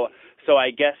 So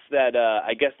I guess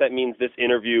that means this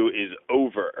interview is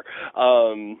over.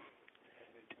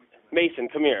 Mason,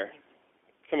 come here.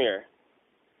 Come here.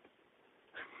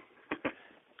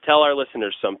 Tell our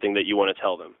listeners something that you want to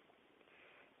tell them.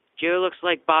 Joe looks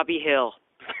like Bobby Hill.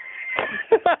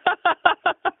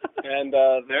 And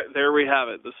there we have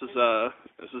it. This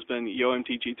has been Yo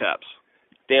MTG Taps.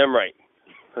 Damn right.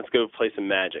 Let's go play some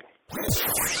Magic.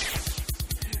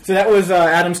 So that was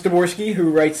Adam Staworski,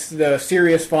 who writes the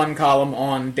Serious Fun column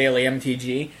on Daily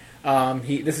MTG.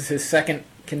 This is his second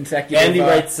consecutive... And he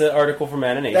writes an article for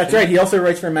Mana Nation. That's right. He also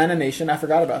writes for Mana Nation. I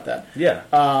forgot about that.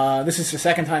 Yeah. This is the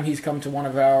second time he's come to one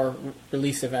of our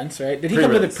release events, right? Did he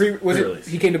come to the pre-release?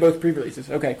 He came to both pre-releases.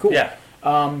 Okay, cool. Yeah.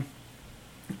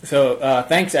 So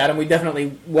thanks, Adam. We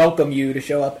definitely welcome you to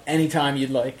show up anytime you'd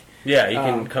like. Yeah, you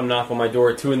can come knock on my door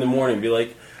at 2 a.m. and be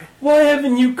like, why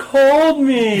haven't you called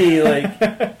me?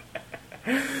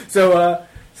 So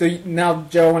now,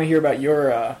 Joe, I want to hear about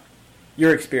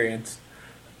your experience.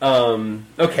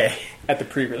 Okay. At the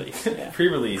pre-release. Yeah.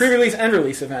 Pre-release and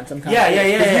release events. I'm kind of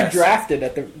you drafted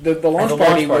at the launch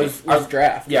party was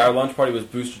draft. Yeah, our launch party was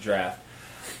booster draft.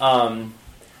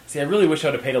 See, I really wish I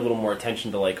would have paid a little more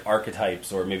attention to like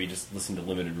archetypes, or maybe just listen to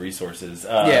limited resources.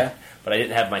 Yeah. But I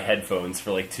didn't have my headphones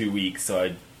for like 2 weeks,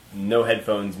 so no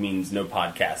headphones means no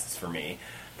podcasts for me,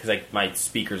 because like my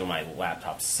speakers on my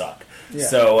laptop suck. Yeah.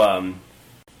 So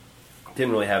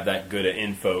didn't really have that good of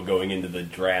info going into the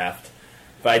draft.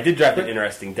 But I did draft an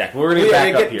interesting deck. We're going to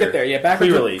back up here. Get there, yeah. Back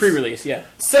pre-release. Pre-release, yeah.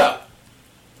 So,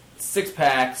 6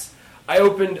 packs. I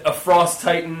opened a Frost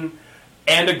Titan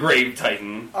and a Grave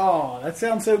Titan. Oh, that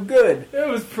sounds so good. It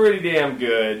was pretty damn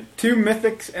good. 2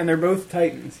 mythics, and they're both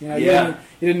Titans. You know, Yeah.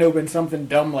 you didn't open something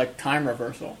dumb like Time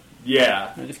Reversal.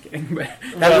 Yeah. I'm just kidding. But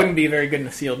that wouldn't be very good in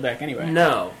a sealed deck anyway.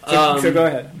 No. So go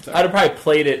ahead. I'm sorry. I'd have probably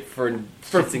played it for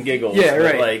shits and giggles. Yeah, but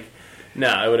right. Like,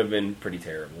 no, it would have been pretty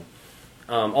terrible.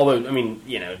 Although, I mean,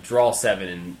 you know, draw 7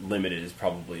 and limited is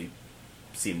probably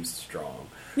seems strong.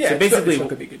 Yeah, so it basically, still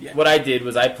could be good, yeah. what I did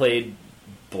was I played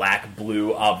black,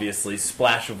 blue, obviously,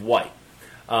 splash of white.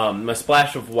 My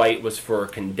splash of white was for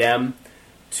Condemn,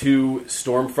 2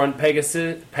 Stormfront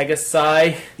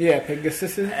Pegasi, Yeah,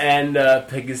 Pegasus. and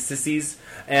Pegasises,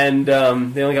 and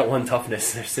they only got 1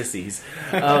 toughness. They're sissies,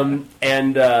 and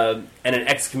an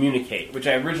Excommunicate, which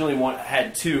I originally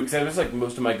had 2 because that was like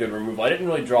most of my good removal. I didn't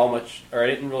really draw much, or I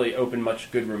didn't really open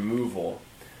much good removal.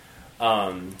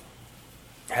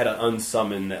 Had an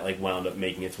unsummon that like wound up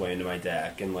making its way into my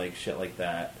deck and like shit like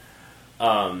that.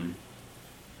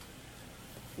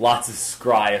 Lots of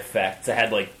scry effects. I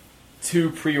had like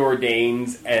 2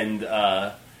 Preordains and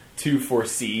 2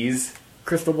 Foresees.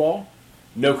 Crystal Ball?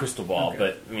 No Crystal Ball, Okay.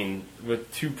 but I mean,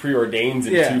 with 2 Preordains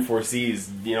and Yeah. 2 Foresees,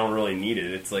 you don't really need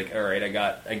it. It's like, all right,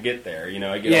 I get there, you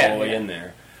know, I get all the way in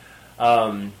there.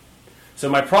 So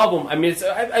my problem, I mean,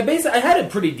 I had a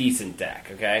pretty decent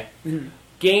deck. Okay,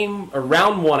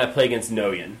 round 1, I play against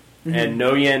Noyan, and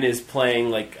Noyan is playing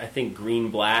like I think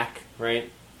green black,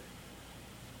 right?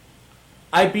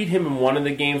 I beat him in one of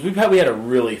the games. We had a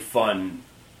really fun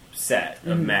set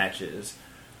of matches,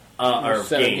 or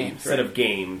set of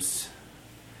games.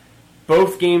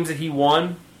 Both games that he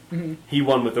won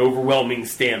with overwhelming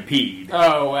stampede.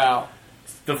 Oh, wow.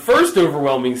 The first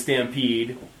overwhelming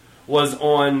stampede was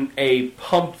on a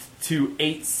pumped to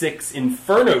 8/6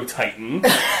 Inferno Titan.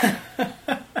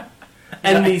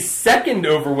 And the second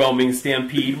overwhelming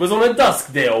stampede was on a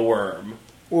Duskdale Worm.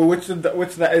 Well, which that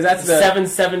is that the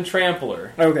 7/7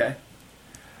 Trampler. Okay.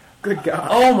 Good God.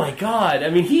 Oh my God! I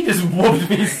mean, he just whooped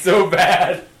me so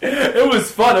bad. It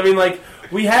was fun. I mean, like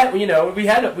like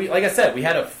I said, we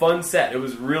had a fun set. It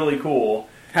was really cool.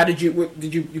 How did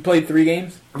you played 3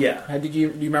 games? Yeah. Do you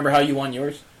remember how you won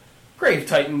yours? Grave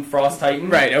Titan, Frost Titan.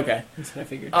 Right. Okay. That's what I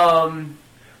figured.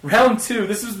 Round 2.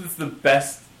 This was the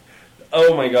best.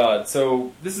 Oh my God!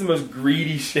 So this is the most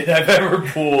greedy shit I've ever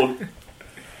pulled.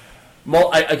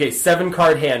 7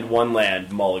 card hand, 1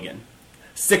 land, mulligan.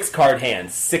 6 card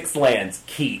hand, 6 lands,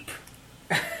 keep.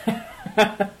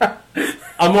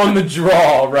 I'm on the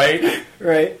draw, right?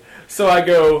 Right. So I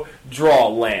go, draw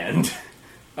land.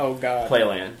 Oh, God. Play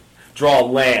land. Draw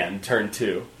land, turn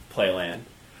 2. Play land.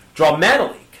 Draw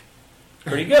Mana Leak.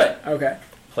 Pretty good. Okay.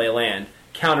 Play land.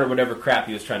 Counter whatever crap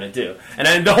he was trying to do.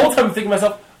 And the whole time I'm thinking to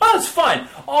myself, oh, it's fine.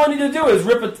 All I need to do is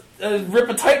rip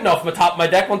a Titan off the top of my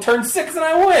deck on turn 6 and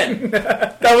I win.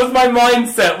 That was my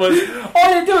mindset. All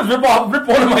I need to do is rip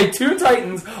one of my 2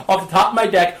 Titans off the top of my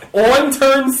deck on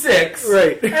turn 6.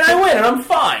 Right. And I win, and I'm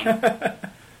fine.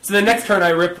 So the next turn I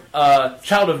rip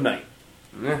Child of Night.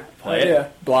 Play it. Yeah.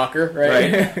 Blocker,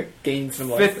 right? Gain some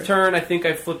life. 5th turn, I think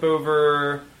I flip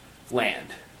over land.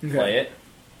 Okay. Play it.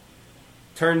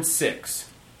 Turn 6.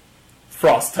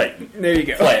 Frost Titan. There you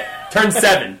go. Play it. Turn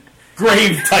 7.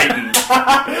 Grave Titan.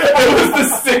 It was the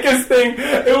sickest thing.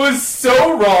 It was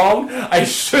so wrong. I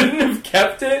shouldn't have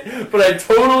kept it, but I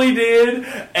totally did,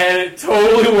 and it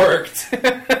totally worked.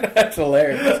 That's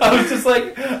hilarious. I was just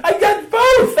like, I got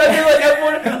both.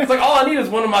 I was like, all I need is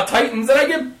one of my Titans, and I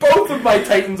get both of my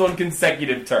Titans on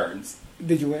consecutive turns.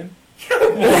 Did you win? I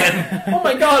won. Oh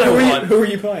my God, I won. Who were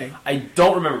you playing? I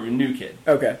don't remember. New kid.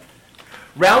 Okay.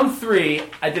 Round 3,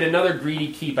 I did another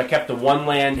greedy keep. I kept a 1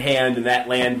 land hand, and that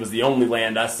land was the only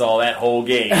land I saw that whole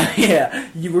game. Yeah,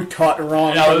 you were taught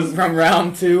wrong from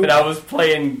round 2. And I was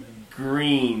playing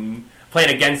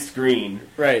against green.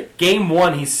 Right. Game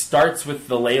 1, he starts with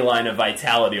the ley line of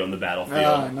Vitality on the battlefield.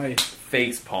 Ah, nice.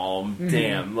 Face palm.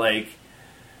 Damn.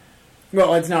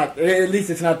 Well, it's not. At least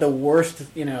it's not the worst,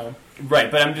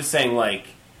 Right, but I'm just saying,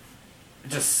 it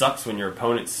just sucks when your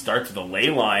opponent starts with a ley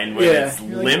line when it's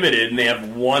limited and they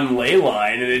have 1 ley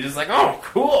line and they're just like, oh,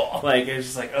 cool. It's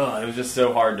just like, oh, it was just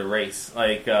so hard to race.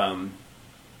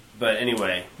 But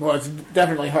anyway. Well, it's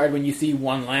definitely hard when you see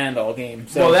one land all game.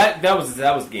 So. Well,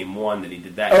 that was game 1 that he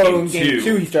did that. Oh, in game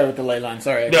 2 he started with the ley line.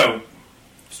 Sorry. No.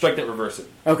 Strike that, reverse it.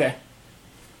 Okay.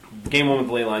 Game 1 with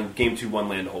the ley line, game 2 1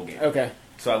 land the whole game. Okay.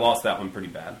 So I lost that one pretty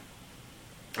bad.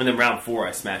 And then round 4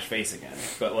 I smashed face again.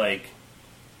 But like...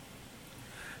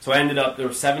 So I ended up... There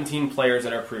were 17 players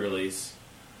at our pre-release.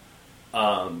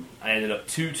 I ended up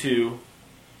 2-2.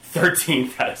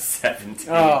 13th out of 17.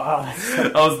 Oh,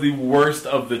 I was the worst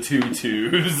of the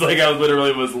 2-2s. Like, I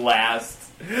literally was last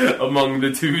among the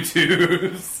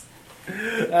 2-2s.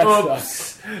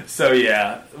 Oops. So,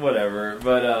 yeah, whatever.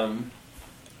 But,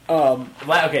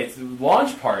 okay, so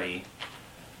launch party.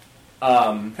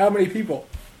 How many people?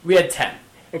 We had 10.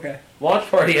 Okay. Launch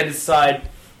party, I decided...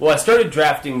 Well, I started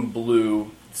drafting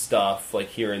blue stuff, like,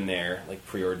 here and there, like,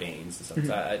 preordains and stuff.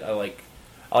 Mm-hmm. I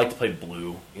like to play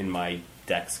blue in my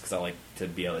decks because I like to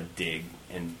be able to dig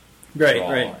and draw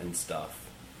and stuff.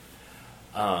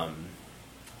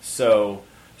 So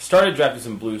started drafting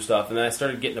some blue stuff, and then I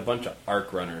started getting a bunch of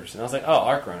arc runners, and I was like,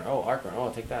 arc runner,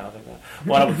 I'll take that.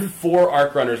 Wound up with 4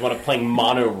 arc runners. Wound up playing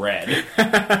mono red.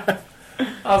 I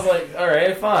was like, all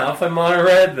right, fine, I'll play mono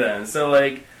red then. So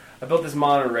like, I built this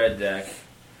mono red deck,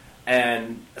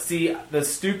 and see,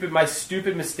 my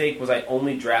stupid mistake was I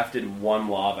only drafted 1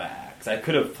 lava axe. I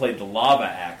could have played the lava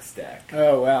axe deck.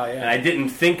 Oh, wow, yeah. And I didn't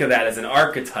think of that as an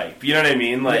archetype. You know what I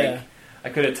mean? Like, yeah. I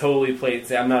could have totally played,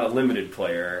 say, I'm not a limited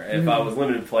player. If I was a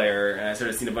limited player and I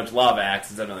started seeing a bunch of lava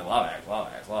axes, I'd be like, lava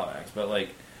axe. But, like,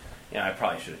 I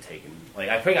probably should have taken, like,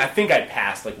 I think I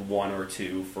passed, like, 1 or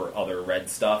 2 for other red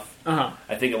stuff. Uh-huh.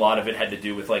 I think a lot of it had to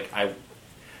do with, like, I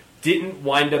didn't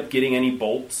wind up getting any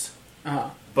bolts.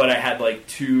 Uh-huh. But I had, like,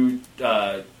 2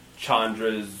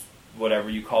 Chandra's,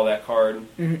 whatever you call that card.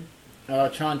 Mm-hmm.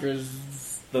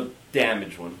 Chandra's... The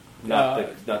damage one,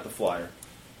 not the flyer.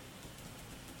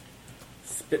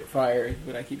 Spitfire,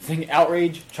 what I keep saying,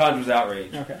 Outrage? Chandra's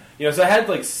Outrage. Okay. So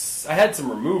I had some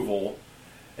removal.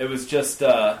 It was just,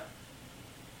 I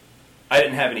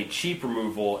didn't have any cheap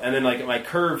removal, and then, like, my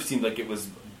curve seemed like it was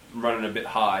running a bit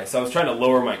high, so I was trying to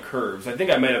lower my curves. I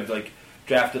think I might have, like,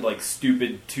 drafted, like,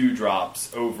 stupid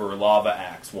 2-drops over Lava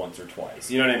Axe once or twice.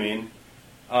 You know what I mean?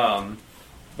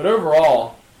 But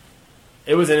overall...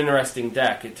 It was an interesting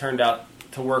deck. It turned out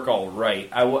to work all right.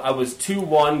 I was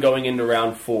 2-1 going into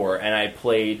round 4, and I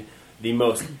played the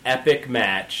most epic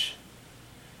match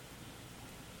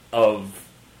of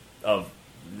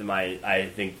my,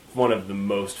 I think, one of the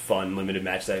most fun limited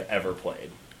matches I've ever played.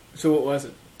 So what was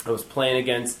it? I was playing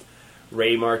against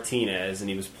Ray Martinez, and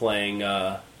he was playing,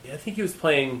 I think he was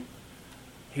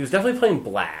definitely playing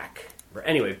black. But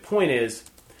anyway, point is,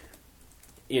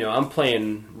 I'm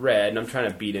playing red, and I'm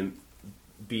trying to beat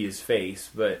his face,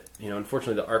 but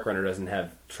unfortunately the Arc Runner doesn't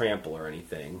have trample or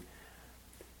anything.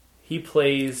 He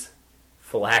plays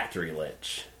Phylactery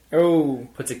Lich. Oh.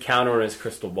 Puts a counter on his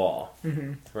crystal ball.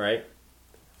 Mm-hmm. Right?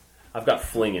 I've got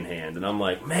Fling in hand, and I'm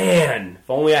like, man, if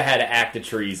only I had an Act of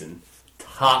Treason.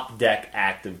 Top deck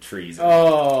Act of Treason.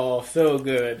 Oh, so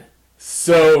good.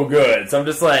 So good. So I'm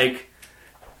just like,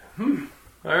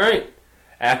 alright.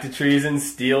 Act of Treason,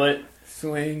 steal it.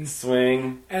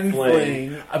 Swing, and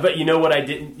fling. But you know what I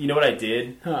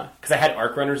did? Huh? Because I had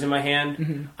arc runners in my hand.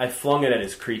 Mm-hmm. I flung it at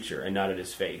his creature and not at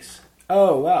his face.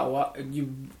 Oh wow!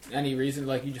 Any reason?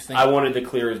 Like you just think? I wanted to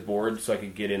clear his board so I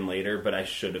could get in later, but I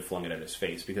should have flung it at his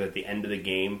face because at the end of the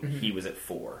game he was at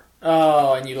 4.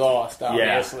 Oh, and you lost,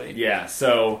 obviously. Yeah.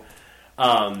 So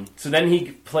then he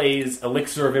plays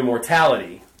Elixir of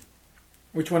Immortality.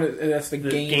 Which one is that's the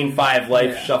game? Gain 5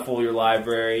 life. Yeah. Shuffle your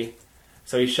library.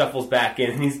 So he shuffles back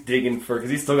in, and he's digging because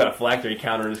he's still got a phylactery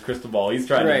counter in his crystal ball. He's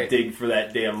trying to dig for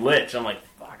that damn Lich. I'm like,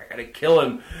 fuck, I gotta kill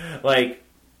him. Like,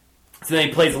 so then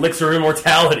he plays Elixir of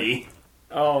Immortality.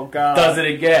 Oh, God. Does it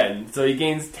again. So he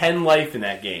gains 10 life in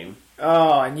that game.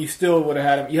 Oh, and you still would have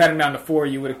had him. You had him down to 4,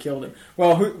 you would have killed him.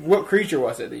 Well, what creature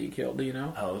was it that you killed? Do you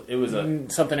know? Oh, it was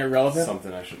something irrelevant?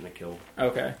 Something I shouldn't have killed.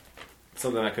 Okay.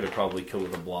 Something I could have probably killed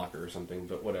with a blocker or something,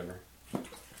 but whatever.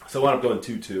 So I wound up going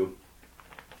 2-2.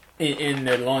 In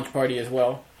the launch party as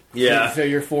well. Yeah. So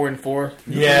you're 4-4.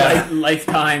 Yeah.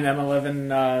 Lifetime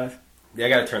M11. Yeah, I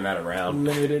got to turn that around.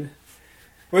 Limited.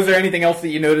 Was there anything else that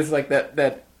you noticed like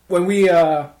that when we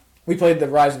played the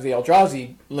Rise of the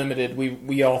Eldrazi limited?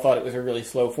 We all thought it was a really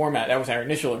slow format. That was our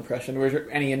initial impression. Was there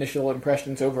any initial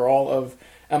impressions overall of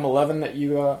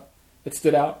M11 that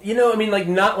stood out?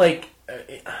 Not like.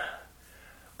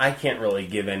 I can't really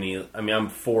give any... I'm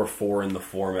 4-4 in the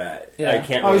format. Yeah. I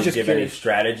can't really give any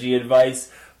strategy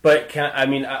advice. But,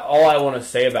 all I want to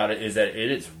say about it is that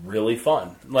it is really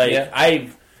fun. Like, yeah.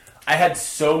 I had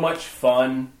so much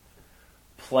fun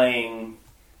playing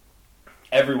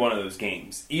every one of those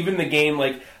games. Even the game,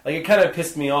 like it kind of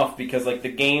pissed me off because, like, the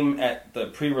game at the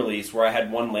pre-release where I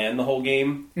had one land the whole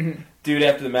game, dude,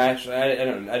 after the match, I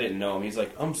didn't know him. He's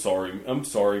like, I'm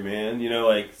sorry, man. You know,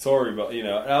 like, sorry, but, you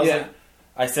know. And I was like,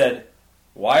 I said,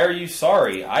 why are you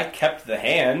sorry? I kept the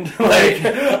hand. Like,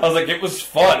 I was like, it was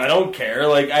fun. I don't care.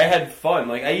 Like, I had fun.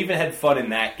 Like, I even had fun in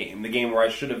that game. The game where I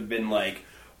should have been like,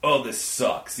 oh, this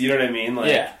sucks. You know what I mean?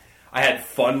 Like, I had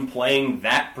fun playing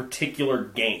that particular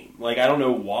game. Like, I don't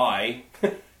know why.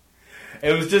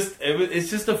 It's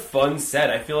just a fun set.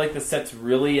 I feel like the set's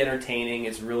really entertaining.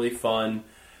 It's really fun.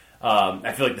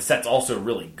 I feel like the set's also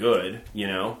really good, you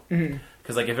know?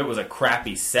 Because, like, if it was a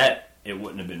crappy set, it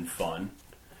wouldn't have been fun.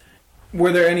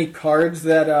 Were there any cards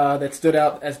that stood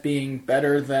out as being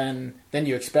better than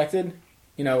you expected?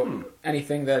 You know,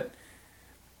 anything that...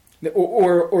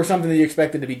 Or something that you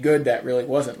expected to be good that really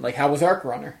wasn't. Like, how was Arc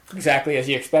Runner? Exactly as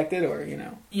you expected, or, you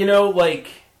know? You know, like,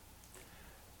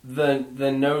 the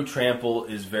no trample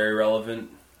is very relevant.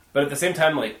 But at the same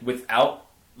time, like, without,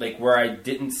 like, where I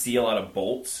didn't see a lot of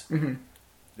bolts,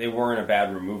 they weren't a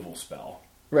bad removal spell.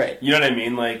 Right. You know what I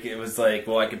mean? Like, it was like,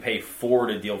 well, I can pay 4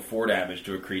 to deal 4 damage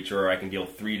to a creature, or I can deal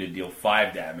 3 to deal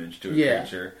 5 damage to a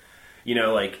creature. You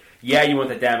know, like, yeah, you want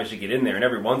that damage to get in there, and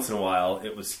every once in a while,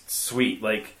 it was sweet.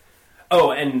 Like,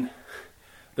 oh, and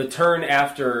the turn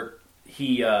after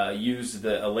he used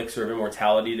the Elixir of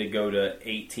Immortality to go to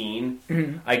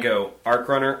 18, I go Arc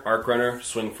Runner,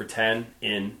 swing for 10,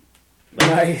 in. Like,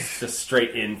 nice. Just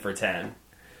straight in for 10.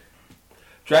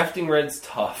 Drafting red's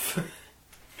tough.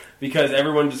 Because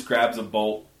everyone just grabs a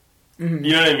bolt. You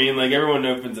know what I mean? Like, everyone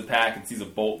opens a pack and sees a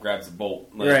bolt, grabs a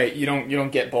bolt. Like, right, you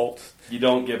don't get bolts. You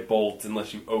don't get bolts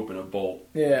unless you open a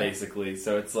bolt, basically.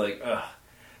 So it's like, ugh.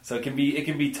 So it can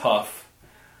be tough,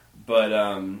 but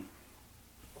I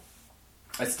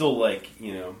still like,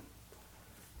 you know,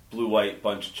 blue-white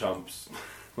bunch of chumps,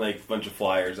 like bunch of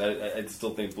flyers. I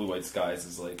still think blue-white skies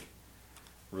is like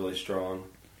really strong.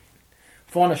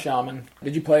 Fauna Shaman.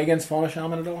 Did you play against Fauna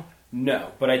Shaman at all?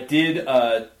 No, but I did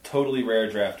totally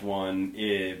rare draft one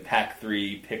in pack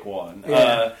 3, pick 1.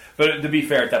 Yeah. But to be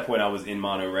fair, at that point I was in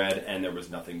mono red, and there was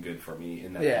nothing good for me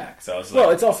in that pack. So I was like,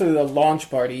 well, it's also the launch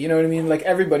party. You know what I mean? Like,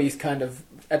 everybody's kind of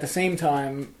at the same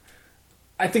time.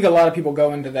 I think a lot of people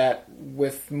go into that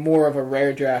with more of a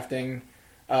rare drafting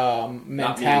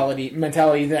mentality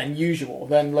than usual,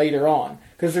 than later on,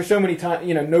 because there's so many times.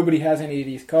 You know, nobody has any of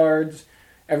these cards.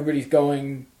 Everybody's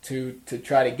going to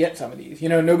try to get some of these. You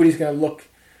know, nobody's going to look...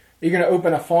 You're going to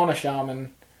open a Fauna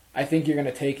Shaman, I think you're going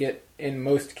to take it in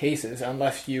most cases,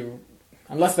 unless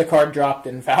the card dropped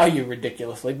in value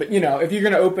ridiculously. But, you know, if you're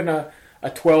going to open a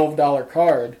 $12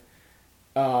 card,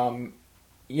 you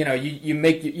know,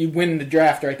 you win the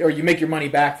draft, right, or you make your money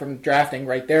back from drafting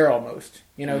right there almost.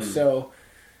 You know, so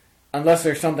unless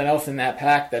there's something else in that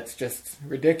pack that's just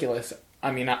ridiculous...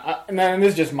 I mean, and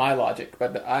this is just my logic,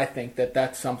 but I think that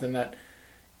that's something that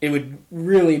it would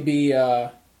really be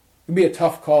a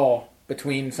tough call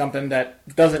between something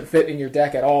that doesn't fit in your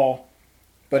deck at all,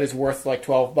 but is worth like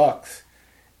 $12,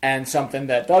 and something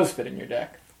that does fit in your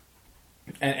deck.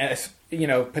 And you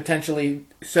know, potentially,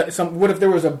 what if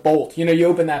there was a Bolt? You know, you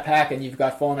open that pack and you've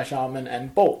got Fauna Shaman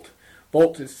and Bolt.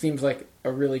 Bolt seems like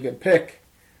a really good pick.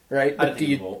 Right? But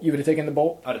you would have taken the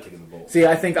Bolt? I'd have taken the Bolt. See,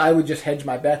 I think I would just hedge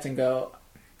my bets and go,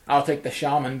 I'll take the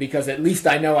Shaman, because at least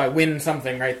I know I win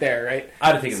something right there, right?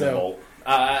 I'd have taken the Bolt.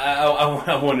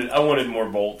 I wanted more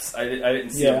bolts. I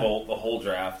didn't see a Bolt the whole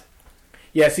draft.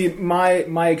 Yeah, see,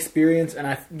 my experience,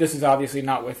 and this is obviously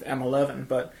not with M11,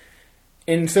 but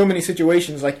in so many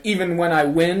situations, like, even when I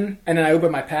win and then I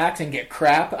open my packs and get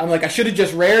crap, I'm like, I should have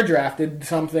just rare drafted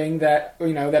something that,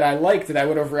 you know, that I liked, that I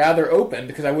would have rather opened,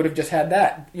 because I would have just had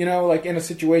that. You know, like, in a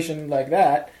situation like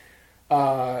that,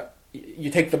 you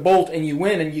take the Bolt and you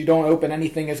win, and you don't open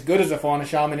anything as good as a Fauna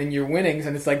Shaman in your winnings,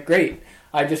 and it's like, great,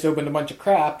 I just opened a bunch of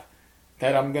crap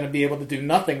that I'm going to be able to do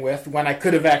nothing with, when I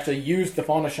could have actually used the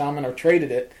Fauna Shaman or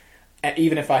traded it,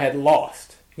 even if I had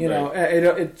lost. You know,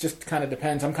 it just kind of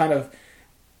depends. I'm kind of...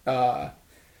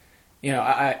 you know,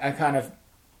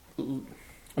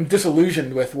 I'm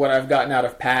disillusioned with what I've gotten out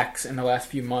of packs in the last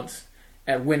few months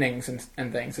at winnings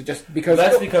and things. So just because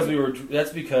that's because we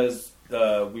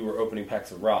were opening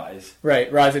packs of Rise.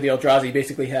 Right, Rise of the Eldrazi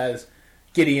basically has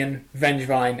Gideon,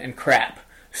 Vengevine, and crap.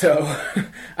 So,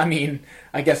 I mean,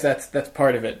 I guess that's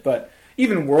part of it. But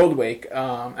even Worldwake,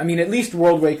 I mean, at least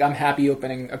Worldwake, I'm happy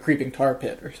opening a Creeping Tar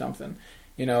Pit or something.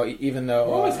 You know, even though...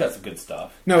 Well, it's got some good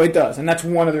stuff. No, it does. And that's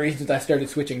one of the reasons I started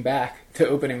switching back to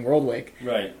opening Worldwake.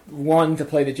 Right. 1, to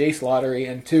play the Jace Lottery,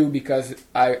 and 2, because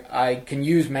I can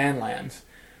use Manlands.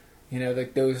 You know,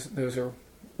 those are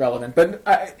relevant. But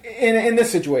in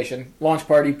this situation, launch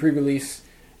party, pre-release,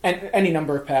 and any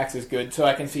number of packs is good. So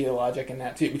I can see the logic in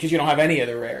that too, because you don't have any of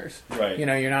the rares. Right. You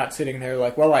know, you're not sitting there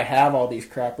like, well, I have all these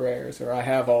crap rares, or I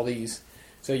have all these,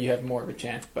 so you have more of a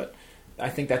chance. But I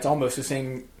think that's almost the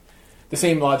same. The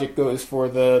same logic goes for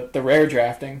the rare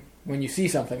drafting when you see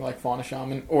something like Fauna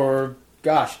Shaman or,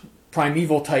 gosh,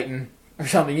 Primeval Titan or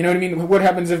something. You know what I mean? What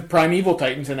happens if Primeval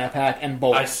Titan's in that pack and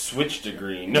bolt? I switched to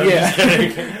green. No, yeah. just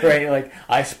kidding. Right, like,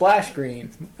 I splash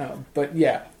green. But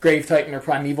yeah, Grave Titan or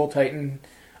Primeval Titan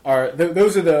are...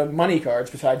 those are the money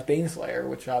cards besides Baneslayer,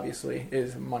 which obviously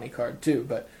is a money card too.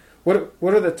 But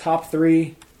what are the top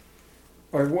 3...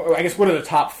 Or I guess what are the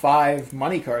top 5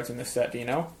 money cards in this set, do you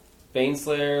know?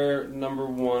 Baneslayer, number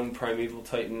 1. Primeval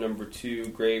Titan, number 2.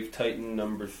 Grave Titan,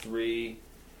 number 3.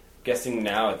 Guessing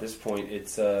now, at this point,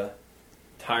 it's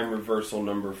Time Reversal,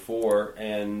 number 4.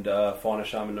 And Fauna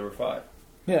Shaman, number 5.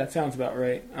 Yeah, that sounds about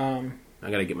right. I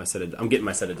gotta get my set of... I'm getting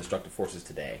my set of Destructive Forces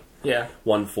today. Yeah.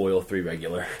 1 foil, 3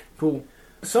 regular. Cool.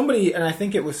 Somebody, and I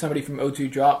think it was somebody from O2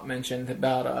 Drop, mentioned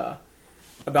about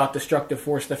Destructive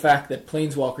Force, the fact that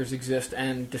Planeswalkers exist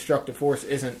and Destructive Force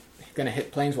isn't going to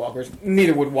hit Planeswalkers.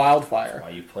 Neither would Wildfire. Why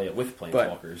you play it with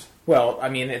Planeswalkers. But, well, I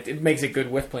mean, it makes it good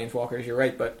with Planeswalkers, you're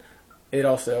right, but it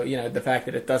also, you know, the fact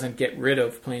that it doesn't get rid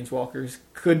of Planeswalkers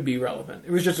could be relevant.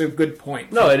 It was just a good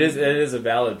point. No, it is a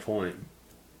valid point.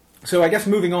 So I guess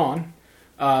moving on,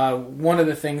 one of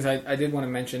the things I did want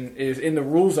to mention is in the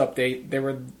rules update, there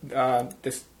were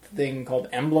this thing called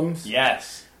emblems.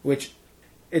 Yes. Which,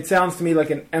 it sounds to me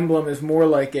like an emblem is more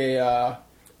like a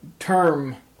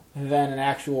term than an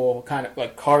actual kind of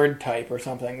like card type or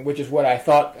something, which is what I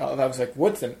thought of. I was like,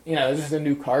 what's is this a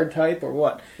new card type or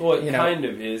what? Well, it kind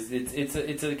of is.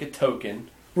 It's like a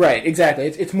token. Right, exactly.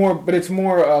 It's more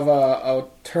of a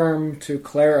term to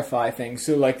clarify things.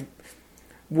 So like,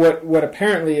 what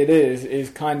apparently it is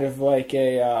kind of like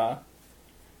it's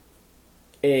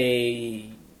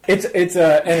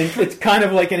kind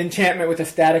of like an enchantment with a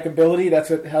static ability.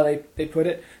 That's how they put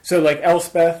it. So like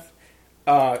Elspeth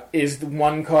is the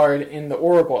one card in the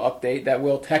Oracle update that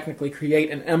will technically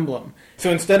create an emblem. So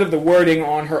instead of the wording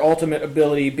on her ultimate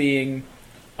ability being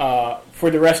for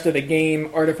the rest of the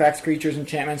game, artifacts, creatures,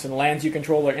 enchantments, and lands you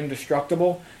control are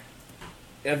indestructible,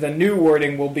 the new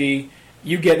wording will be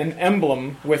you get an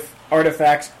emblem with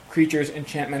artifacts, creatures,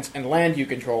 enchantments, and land you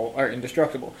control are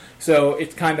indestructible. So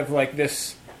it's kind of like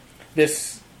this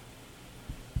it's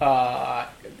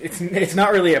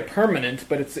not really a permanent,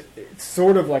 but it's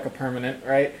sort of like a permanent,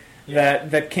 right? Yeah.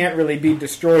 That can't really be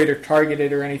destroyed or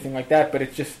targeted or anything like that, but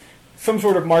it's just some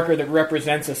sort of marker that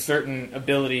represents a certain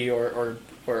ability or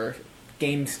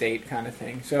game state kind of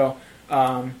thing. So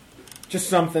just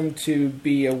something to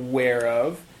be aware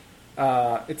of.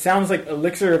 It sounds like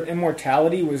Elixir of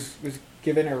Immortality was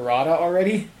given errata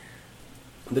already.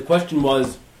 The question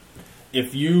was,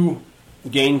 if you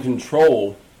gain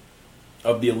control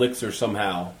of the elixir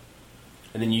somehow,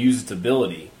 and then you use its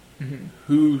ability, mm-hmm.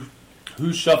 who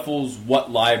shuffles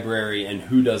what library and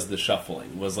who does the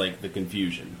shuffling was like the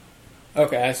confusion.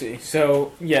 Okay, I see.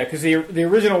 So yeah, because the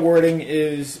original wording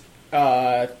is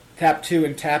tap 2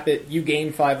 and tap it. You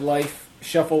gain 5 life.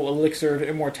 Shuffle Elixir of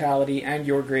Immortality and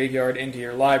your graveyard into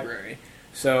your library.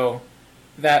 So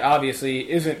that obviously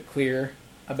isn't clear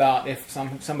about if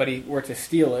somebody were to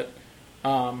steal it.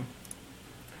 From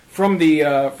the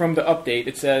update,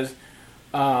 it says,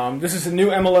 this is a new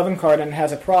M11 card and it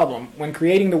has a problem. When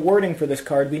creating the wording for this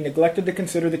card, we neglected to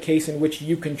consider the case in which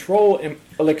you control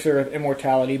Elixir of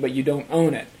Immortality, but you don't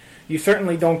own it. You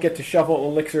certainly don't get to shuffle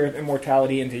Elixir of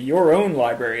Immortality into your own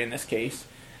library in this case.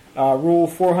 Rule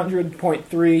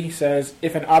 400.3 says,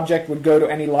 if an object would go to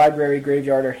any library,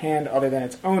 graveyard, or hand other than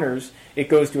its owner's, it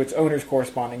goes to its owner's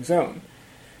corresponding zone.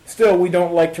 Still, we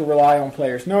don't like to rely on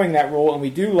players knowing that rule, and we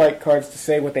do like cards to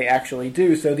say what they actually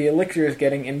do, so the Elixir is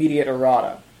getting immediate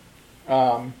errata.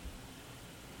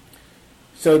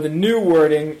 So the new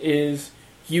wording is,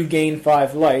 you gain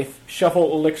 5 life,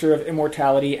 shuffle Elixir of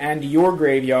Immortality and your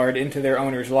graveyard into their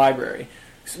owner's library,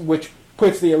 which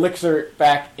puts the elixir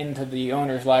back into the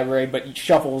owner's library, but it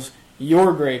shuffles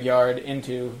your graveyard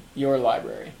into your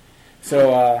library.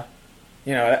 So,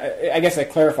 I guess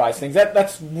that clarifies things.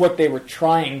 That's what they were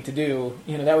trying to do.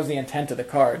 That was the intent of the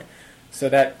card. So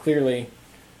that clearly,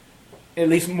 at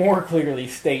least more clearly,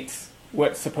 states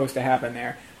what's supposed to happen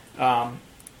there.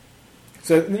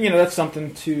 So that's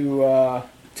something to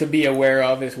be aware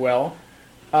of as well.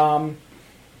 Now,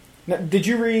 did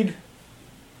you read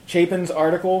Chapin's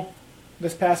article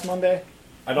this past Monday?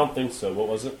 I don't think so. What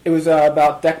was it? It was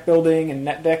about deck building and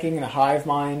net decking and a hive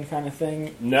mind kind of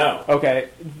thing. No. Okay.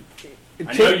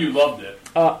 I know you loved it.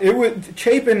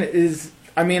 Chapin is,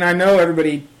 I mean, I know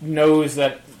everybody knows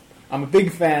that I'm a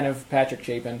big fan of Patrick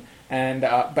Chapin, and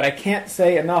but I can't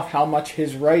say enough how much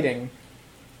his writing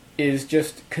is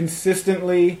just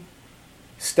consistently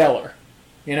stellar.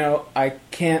 You know, I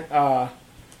can't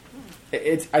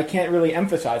really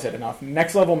emphasize it enough.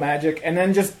 Next Level Magic, and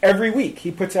then just every week he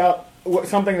puts out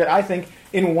something that I think,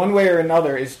 in one way or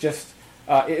another, is just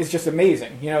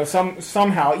amazing. You know,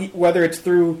 somehow, whether it's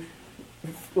through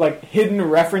like hidden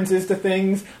references to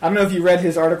things. I don't know if you read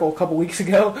his article a couple weeks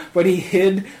ago, but he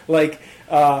hid like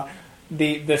the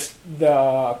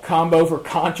combo for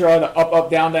Contra, the up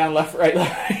down left right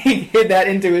left. He hid that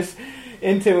into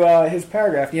his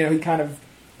paragraph. You know, he kind of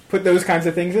put those kinds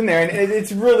of things in there, and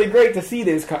it's really great to see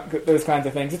those kinds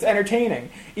of things. It's entertaining,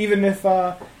 even if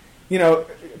you know,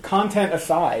 content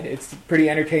aside, it's pretty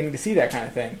entertaining to see that kind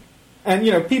of thing. And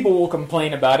you know, people will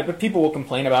complain about it, but people will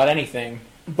complain about anything.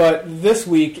 But this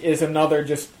week is another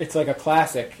it's like a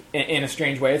classic in a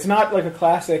strange way. It's not like a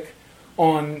classic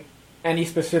on any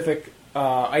specific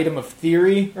item of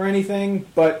theory or anything,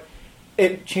 but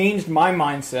it changed my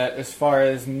mindset as far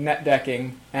as net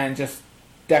decking and just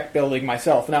deck building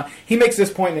myself. Now, he makes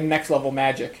this point in Next Level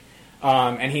Magic,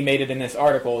 and he made it in this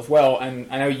article as well, and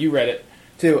I know you read it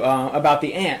too, about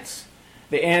the ants.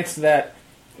 The ants that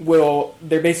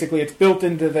it's built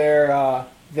into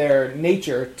their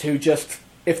nature to just,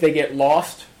 if they get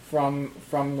lost from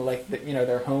like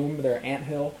their home, their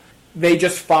anthill, they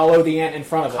just follow the ant in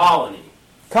front of them.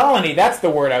 Colony, that's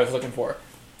the word I was looking for.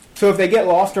 So if they get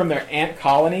lost from their ant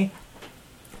colony,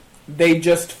 they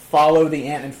just follow the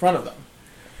ant in front of them,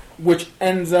 which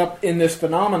ends up in this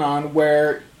phenomenon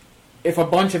where if a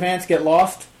bunch of ants get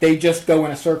lost, they just go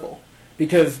in a circle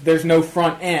because there's no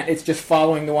front ant. It's just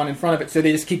following the one in front of it. So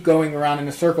they just keep going around in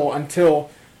a circle until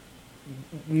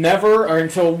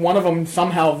one of them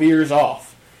somehow veers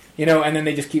off, you know, and then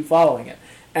they just keep following it.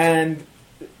 And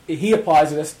he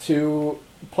applies this to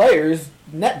players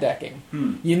net decking.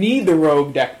 You need the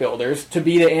rogue deck builders to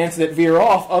be the ants that veer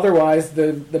off, otherwise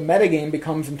the metagame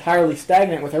becomes entirely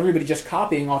stagnant with everybody just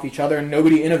copying off each other and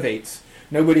nobody innovates.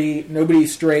 Nobody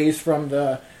strays from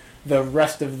the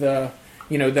rest of the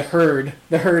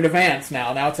herd of ants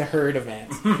now. Now it's a herd of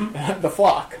ants. The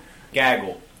flock.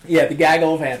 Gaggle. Yeah, the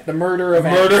gaggle of ants. The murder of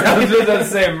ants. I was just going to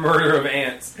say murder of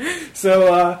ants.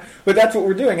 So, but that's what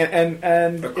we're doing.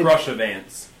 And a crush of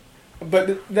ants.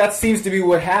 But that seems to be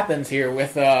what happens here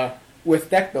with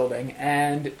deck building.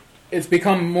 And it's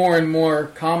become more and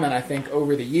more common, I think,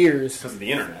 over the years. Because of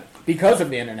the internet. Because of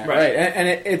the internet, right. And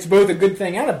it's both a good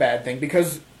thing and a bad thing.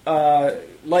 Because,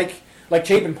 like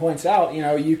Chapin points out, you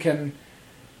know, you can...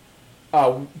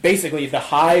 basically, the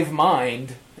hive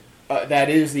mind... that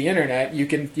is the internet. You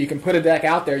can put a deck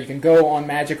out there. You can go on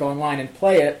Magic Online and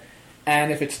play it,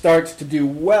 and if it starts to do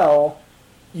well,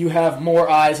 you have more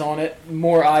eyes on it,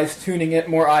 more eyes tuning it,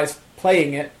 more eyes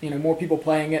playing it. You know, more people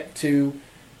playing it to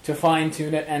fine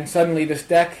tune it, and suddenly this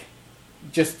deck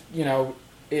just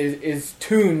is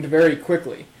tuned very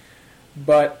quickly.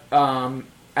 But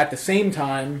at the same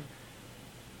time,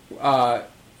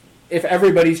 if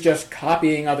everybody's just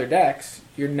copying other decks,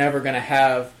 you're never going to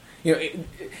have. You know,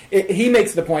 he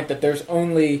makes the point that there's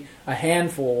only a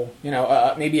handful,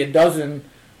 maybe a dozen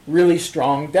really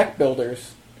strong deck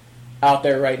builders out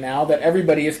there right now that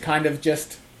everybody is kind of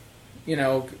just,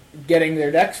 getting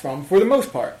their decks from for the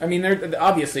most part. I mean,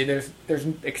 obviously there's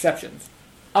exceptions.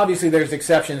 Obviously there's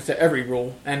exceptions to every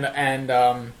rule,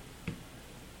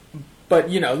 but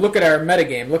look at our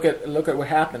metagame. Look at what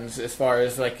happens as far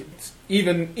as like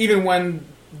even when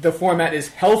the format is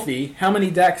healthy, how many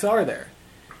decks are there?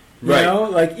 Right.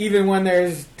 Like even when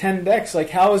there's 10 decks, like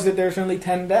how is it there's only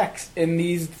 10 decks in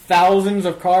these thousands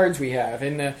of cards we have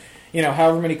in the,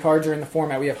 however many cards are in the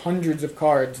format, we have hundreds of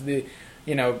cards,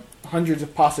 hundreds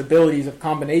of possibilities of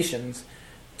combinations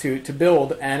to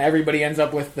build, and everybody ends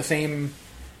up with the same,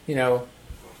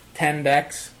 10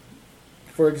 decks,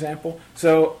 for example.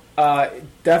 So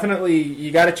definitely you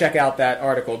got to check out that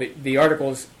article. The article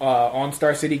is on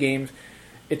Star City Games.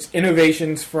 It's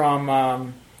innovations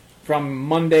from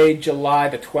Monday, July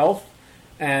the 12th,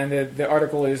 and the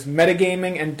article is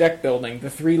Metagaming and Deck Building, the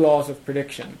 3 Laws of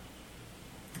Prediction,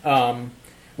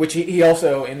 which he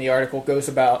also, in the article, goes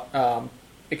about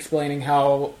explaining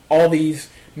how all these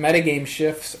metagame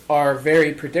shifts are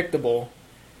very predictable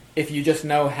if you just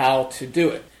know how to do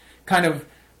it. Kind of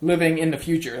living in the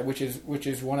future, which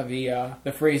is one of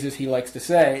the phrases he likes to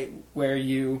say, where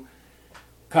you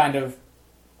kind of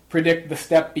predict the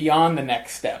step beyond the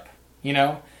next step,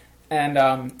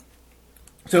 And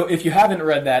so if you haven't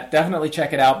read that, definitely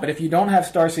check it out. But if you don't have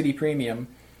Star City Premium,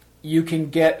 you can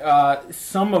get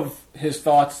some of his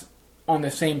thoughts on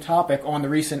the same topic on the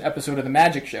recent episode of the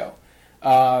Magic Show.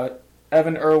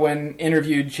 Evan Irwin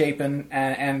interviewed Chapin,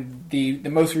 and the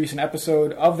most recent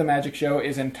episode of the Magic Show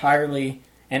is entirely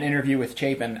an interview with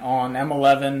Chapin on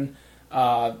M11,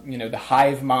 the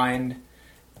Hive-minded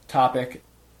topic,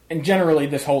 and generally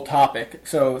this whole topic.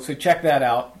 So check that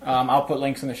out. I'll put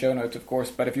links in the show notes, of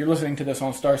course, but if you're listening to this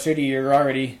on Star City, you're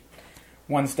already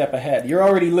one step ahead. You're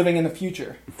already living in the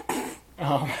future.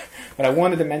 But I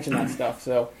wanted to mention that stuff.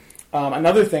 So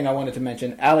another thing I wanted to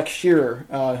mention, Alex Shearer,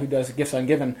 who does Gifts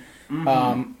Ungiven,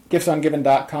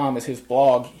 giftsongiven.com is his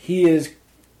blog. He's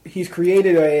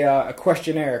created a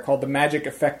questionnaire called the Magic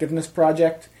Effectiveness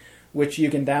Project, which you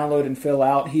can download and fill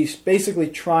out. He's basically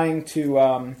trying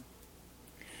to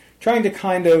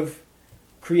kind of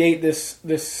create this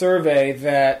survey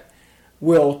that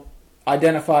will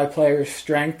identify players'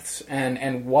 strengths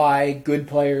and why good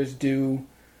players do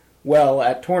well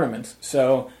at tournaments.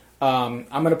 So I'm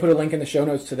going to put a link in the show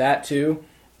notes to that too.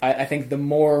 I think the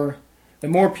more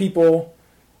people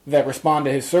that respond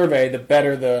to his survey, the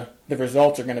better the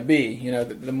results are going to be.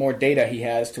 The more data he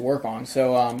has to work on.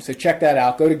 So check that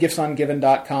out. Go to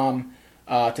giftsongiven.com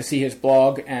to see his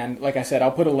blog, and like I said,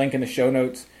 I'll put a link in the show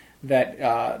notes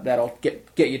that'll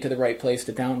get you to the right place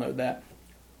to download that.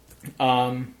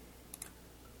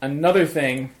 Another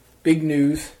thing, big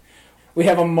news. We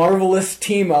have a marvelous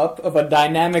team-up of a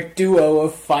dynamic duo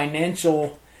of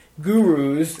financial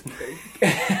gurus.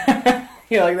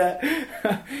 You like that?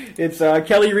 It's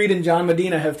Kelly Reed and John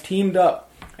Medina have teamed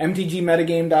up.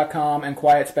 MTGmetagame.com and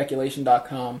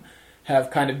QuietSpeculation.com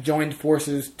have kind of joined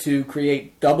forces to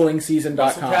create DoublingSeason.com.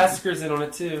 Russell Tasker in on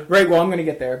it too. Right, well, I'm going to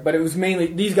get there. But it was mainly,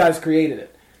 these guys created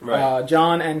it. Right.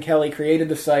 John and Kelly created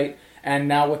the site, and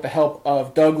now with the help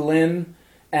of Doug Lynn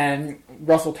and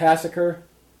Russell Tasker,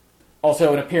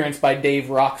 also an appearance by Dave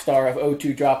Rockstar of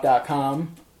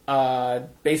O2Drop.com.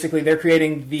 Basically, they're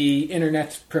creating the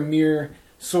internet's premier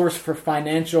source for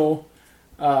financial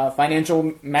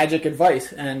magic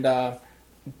advice, and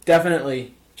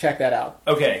definitely check that out.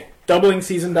 Okay.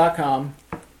 DoublingSeason.com.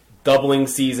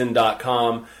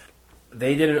 DoublingSeason.com.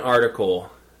 They did an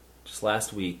article just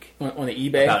last week on the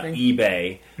eBay about thing?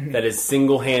 eBay that is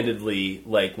single-handedly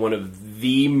like one of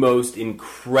the most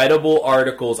incredible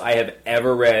articles I have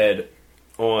ever read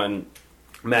on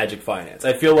Magic Finance.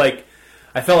 I felt like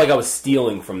I was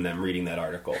stealing from them reading that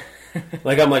article.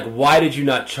 I'm like, why did you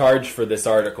not charge for this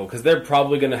article? Because they're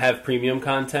probably going to have premium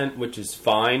content, which is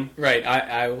fine. Right,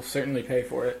 I will certainly pay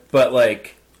for it. But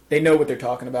they know what they're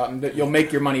talking about, and you'll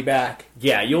make your money back.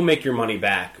 Yeah, you'll make your money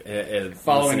back.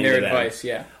 Following their advice,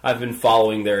 yeah. I've been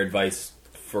following their advice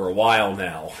for a while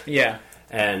now. Yeah.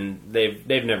 And they've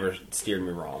never steered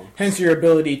me wrong. Hence your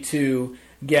ability to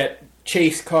get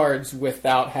chase cards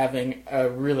without having a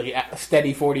really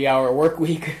steady 40-hour work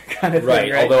week kind of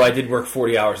thing, right? Although I did work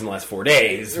 40 hours in the last 4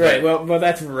 days. Right, well,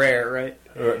 that's rare, right?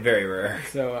 Very rare.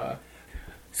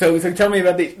 So tell me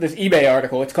about this eBay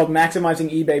article. It's called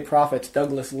Maximizing eBay Profits.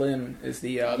 Douglas Lynn is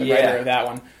the writer of that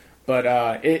one.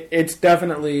 But it's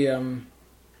definitely...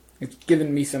 it's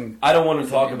given me some... I don't want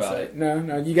to talk insight. about it.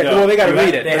 No, you got. Well, they got to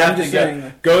read it. They have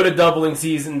to go to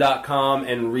DoublingSeason.com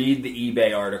and read the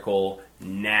eBay article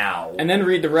now. And then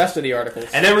read the rest of the articles.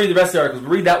 But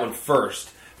read that one first.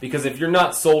 Because if you're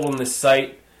not sold on this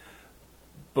site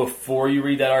before you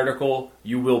read that article,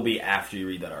 you will be after you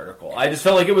read that article. I just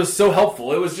felt like it was so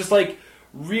helpful. It was just like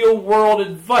real-world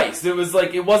advice. It was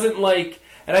like, it wasn't like...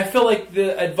 And I feel like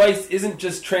the advice isn't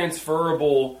just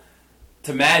transferable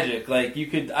to Magic. Like, you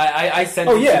could... I sent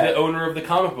it to the owner of the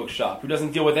comic book shop who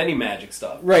doesn't deal with any Magic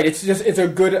stuff. Right, it's a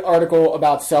good article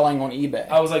about selling on eBay.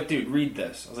 I was like, dude, read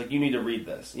this. I was like, you need to read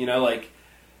this.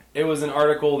 It was an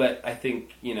article that I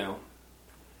think,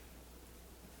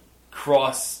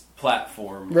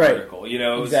 cross-platform article.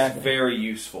 It was very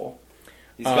useful.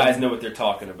 These guys know what they're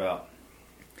talking about.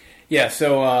 Yeah,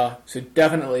 so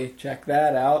definitely check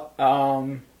that out.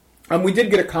 We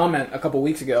did get a comment a couple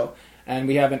weeks ago, and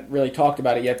we haven't really talked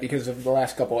about it yet because of the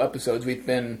last couple episodes. We've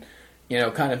been,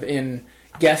 kind of in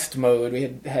guest mode.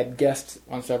 We had guests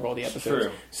on several of the episodes.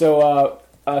 True. So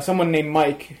someone named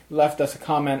Mike left us a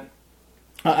comment,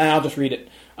 and I'll just read it.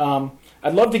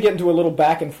 I'd love to get into a little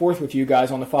back and forth with you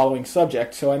guys on the following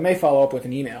subject, so I may follow up with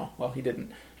an email. Well, he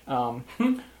didn't.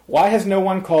 Why has no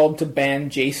one called to ban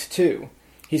Jace 2?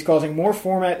 He's causing more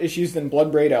format issues than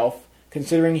Bloodbraid Elf,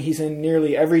 considering he's in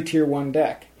nearly every Tier 1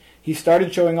 deck. He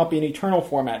started showing up in Eternal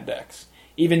format decks.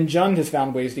 Even Jund has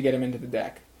found ways to get him into the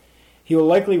deck. He will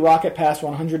likely rocket past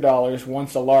 $100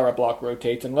 once Alara block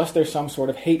rotates, unless there's some sort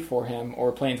of hate for him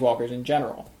or Planeswalkers in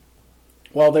general.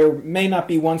 While there may not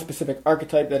be one specific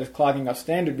archetype that is clogging up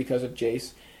Standard because of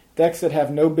Jace, decks that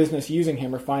have no business using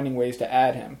him are finding ways to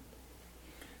add him.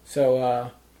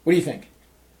 So, what do you think?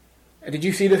 Did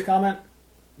you see this comment?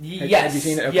 Yes. Have you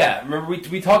seen it? Okay. Yeah. Remember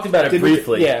we talked about it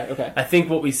briefly. Yeah. Okay. I think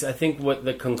what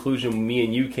the conclusion me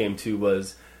and you came to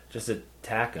was just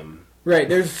attack him. Right.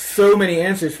 There's so many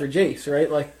answers for Jace.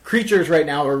 Right. Like creatures right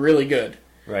now are really good.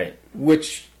 Right.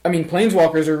 Which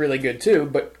planeswalkers are really good too.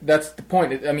 But that's the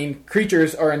point. I mean,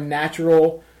 creatures are a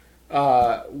natural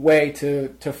way to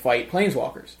fight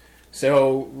planeswalkers.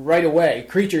 So right away,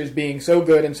 creatures being so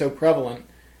good and so prevalent,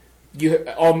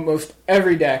 almost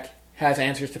every deck has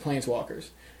answers to planeswalkers.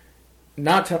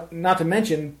 Not to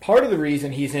mention, part of the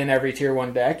reason he's in every Tier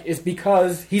 1 deck is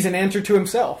because he's an answer to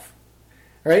himself.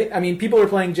 Right? I mean, people are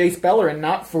playing Jace Beleren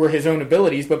not for his own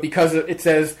abilities, but because it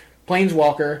says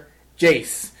Planeswalker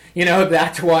Jace.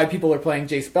 That's why people are playing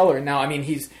Jace Beleren. Now, I mean,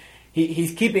 he's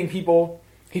keeping people...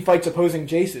 He fights opposing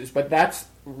Jaces, but that's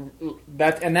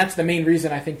the main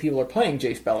reason I think people are playing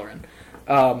Jace Beleren.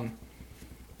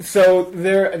 So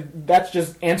that's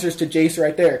just answers to Jace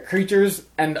right there. Creatures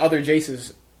and other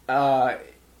Jaces.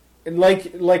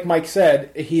 Like Mike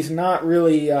said, he's not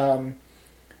really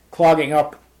clogging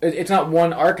up. It's not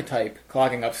one archetype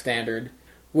clogging up Standard,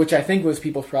 which I think was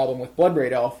people's problem with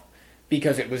Bloodbraid Elf,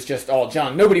 because it was just all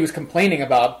junk. Nobody was complaining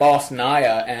about Boss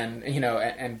Naya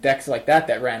and decks like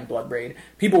that ran Bloodbraid.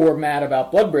 People were mad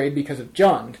about Bloodbraid because of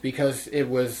Jund, because it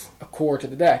was a core to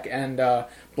the deck, and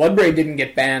Bloodbraid didn't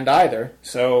get banned either.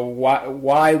 So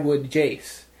why would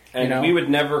Jace? And we would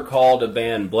never call to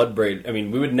ban Bloodbraid. I mean,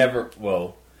 we would never.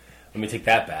 Well, let me take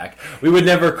that back. We would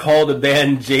never call to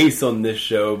ban Jace on this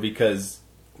show because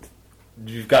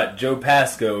you've got Joe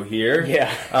Pasco here.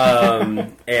 Yeah.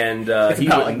 And it's he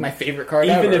not like my favorite card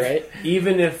ever, right?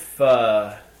 Even if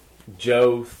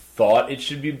Joe thought it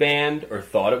should be banned or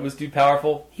thought it was too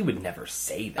powerful, he would never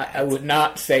say that. I would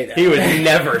not say that. He would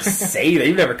never say that.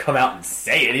 He'd never come out and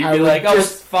say it. He'd be like, "Oh,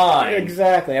 it's fine."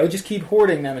 Exactly. I would just keep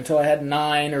hoarding them until I had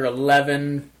 9 or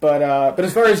 11. But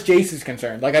as far as Jace is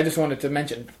concerned, I just wanted to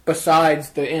mention,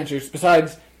 besides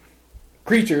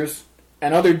creatures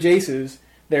and other Jaces,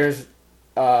 there's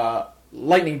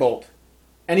Lightning Bolt,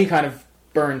 any kind of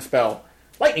burn spell.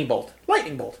 Lightning Bolt.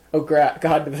 Oh,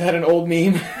 God, was that an old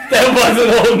meme? That was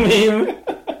an old meme.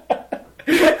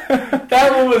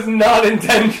 That one was not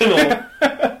intentional.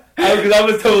 I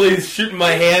was totally shooting my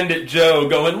hand at Joe,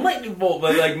 going, Lightning Bolt,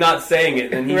 but not saying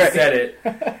it, and he said it.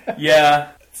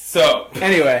 Yeah. So.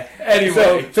 Anyway.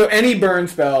 So any burn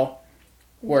spell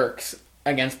works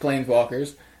against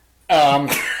Planeswalkers.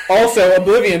 Also,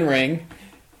 Oblivion Ring.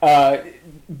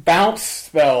 Bounce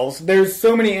spells. There's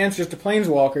so many answers to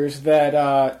Planeswalkers that,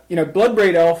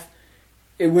 Bloodbraid Elf,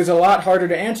 it was a lot harder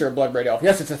to answer a Bloodbraid Elf.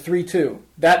 Yes, it's a 3-2.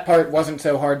 That part wasn't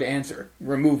so hard to answer.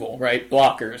 Removal, right?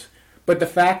 Blockers. But the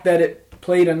fact that it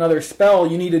played another spell,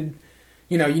 you needed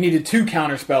 2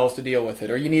 counter spells to deal with it,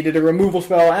 or you needed a removal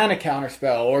spell and a counter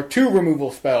spell, or 2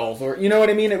 removal spells, or, you know what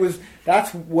I mean?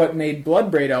 That's what made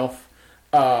Bloodbraid Elf,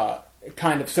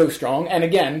 kind of so strong. And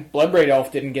again, Bloodbraid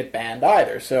Elf didn't get banned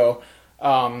either, so...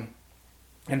 and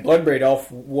Bloodbraid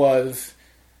Elf was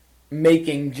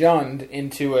making Jund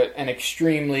into an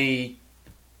extremely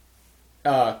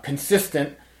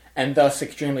consistent and thus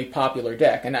extremely popular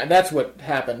deck. And that's what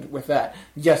happened with that.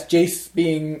 Yes, Jace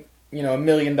being, $1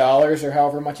 million or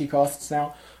however much he costs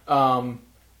now,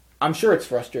 I'm sure it's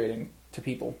frustrating to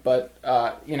people. But,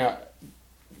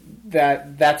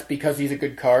 that's because he's a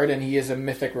good card and he is a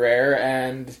mythic rare,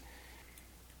 and...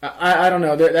 I don't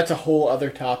know. That's a whole other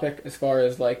topic as far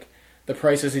as the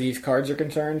prices of these cards are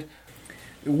concerned.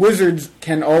 Wizards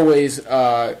can always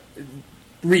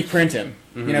reprint him.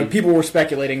 Mm-hmm. People were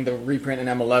speculating the reprint in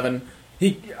M11.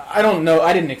 I don't know.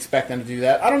 I didn't expect them to do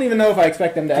that. I don't even know if I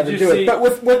expect them to ever do it. But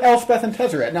with Elspeth and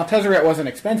Tezzeret. Now, Tezzeret wasn't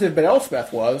expensive, but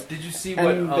Elspeth was. Did you see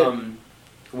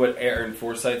what Aaron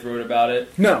Forsyth wrote about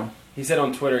it? No. He said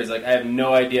on Twitter, he's like, I have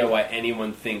no idea why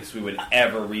anyone thinks we would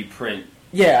ever reprint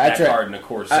that's that right. card in a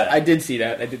core set. I did see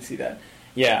that.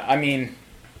 Yeah, I mean,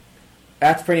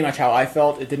 that's pretty much how I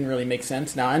felt. It didn't really make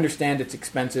sense. Now, I understand it's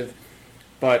expensive,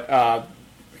 but, I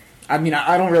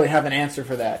don't really have an answer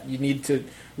for that. You need to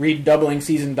read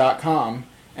doublingseason.com,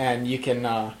 and you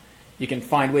can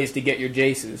find ways to get your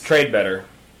Jaces. Trade better.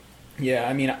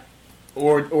 Yeah,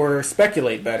 or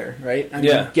speculate better, right?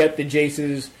 Get the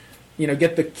Jaces...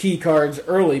 get the key cards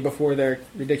early before they're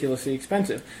ridiculously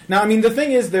expensive. Now, the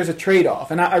thing is, there's a trade-off,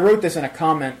 and I wrote this in a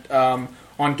comment on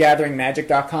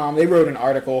GatheringMagic.com. They wrote an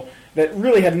article that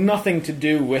really had nothing to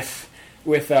do with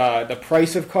the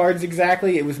price of cards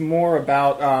exactly. It was more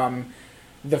about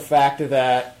the fact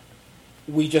that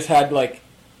we just had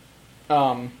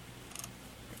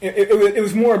it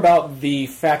was more about the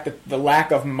fact that the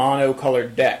lack of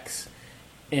mono-colored decks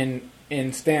in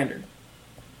Standard,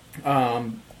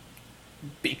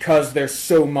 because there's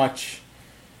so much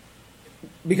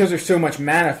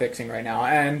mana fixing right now,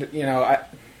 and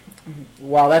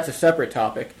while that's a separate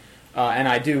topic, and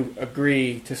I do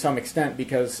agree to some extent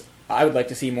because I would like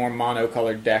to see more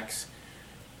mono-colored decks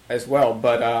as well,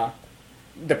 but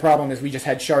the problem is we just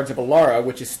had Shards of Alara,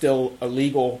 which is still a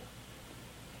legal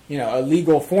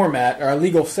format or a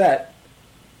legal set.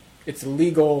 It's a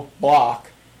legal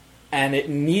block, and it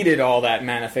needed all that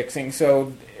mana fixing,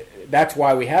 so that's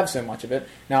why we have so much of it.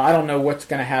 Now, I don't know what's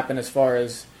going to happen as far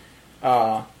as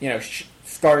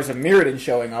Scars of Mirrodin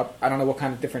showing up. I don't know what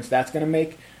kind of difference that's going to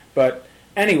make, but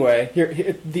anyway,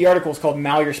 here the article is called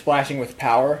 "Now You're Splashing with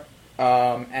Power,"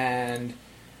 and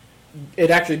it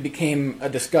actually became a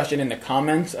discussion in the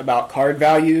comments about card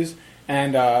values,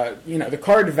 and the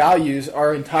card values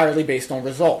are entirely based on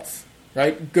results,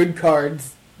 right? Good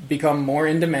cards become more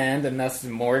in demand and thus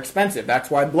more expensive.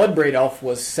 That's why Bloodbraid Elf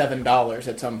was $7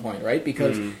 at some point, right?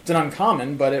 Because it's an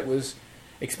uncommon, but it was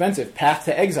expensive. Path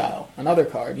to Exile, another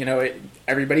card.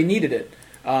 Everybody needed it.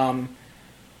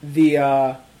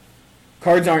 The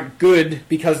cards aren't good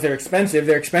because they're expensive.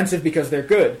 They're expensive because they're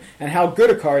good. And how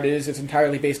good a card is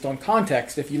entirely based on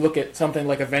context. If you look at something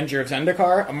like Avenger of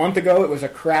Zendikar, a month ago it was a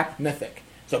crap mythic.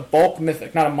 It's a bulk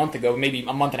mythic. Not a month ago, maybe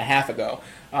a month and a half ago.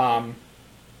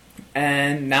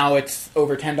 And now it's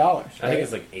over $10. Right? I think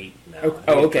it's like $8 now.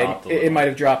 Oh, okay. It might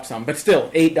have dropped some. But still,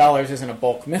 $8 isn't a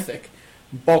bulk mythic.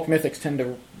 Bulk mythics tend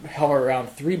to hover around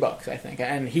 $3, I think.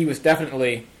 And he was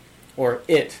definitely, or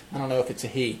it, I don't know if it's a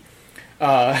he,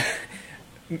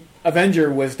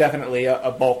 Avenger was definitely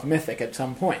a bulk mythic at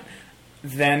some point.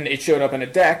 Then it showed up in a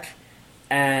deck,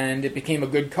 and it became a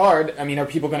good card. I mean, are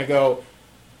people going to go,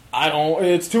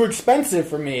 it's too expensive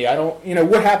for me.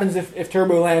 What happens if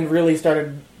Turboland really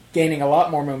started gaining a lot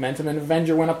more momentum and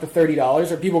Avenger went up to $30?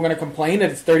 Are people going to complain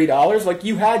that it's $30? Like,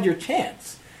 you had your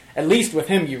chance. At least with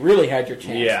him, you really had your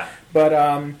chance. Yeah. But,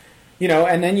 and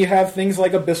then you have things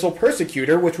like Abyssal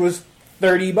Persecutor, which was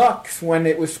 $30 when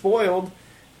it was spoiled.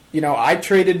 I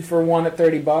traded for one at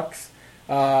 $30,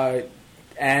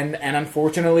 and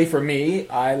unfortunately for me,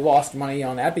 I lost money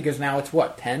on that because now it's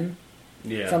what, 10?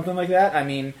 Yeah. Something like that. I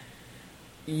mean,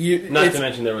 not to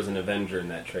mention there was an Avenger in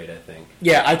that trade, I think.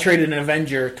 Yeah, I traded an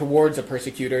Avenger towards a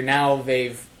Persecutor. Now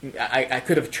I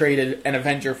could have traded an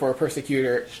Avenger for a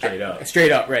Persecutor. Straight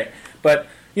up, right. But,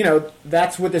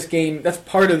 that's what this game, that's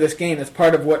part of this game. That's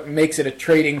part of what makes it a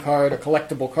trading card, a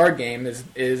collectible card game,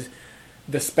 is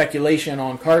the speculation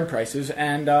on card prices.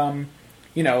 And,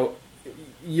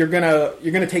 you're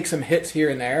gonna take some hits here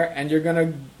and there, and you're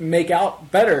gonna make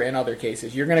out better in other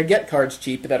cases. You're gonna get cards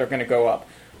cheap that are gonna go up.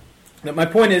 But my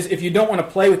point is, if you don't want to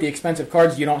play with the expensive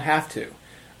cards, you don't have to.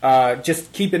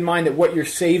 Just keep in mind that what you're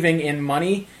saving in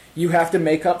money, you have to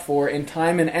make up for in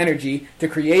time and energy to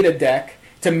create a deck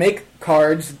to make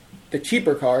cards, the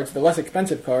cheaper cards, the less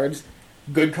expensive cards,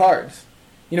 good cards.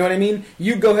 You know what I mean?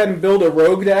 You go ahead and build a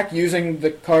rogue deck using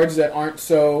the cards that aren't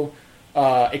so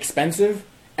expensive,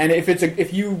 and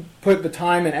if you put the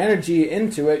time and energy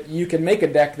into it, you can make a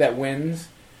deck that wins.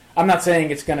 I'm not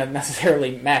saying it's going to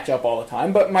necessarily match up all the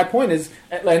time, but my point is,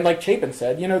 and like Chapin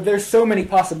said, there's so many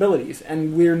possibilities,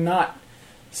 and we're not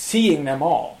seeing them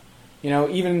all.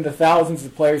 Even the thousands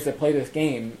of players that play this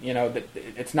game,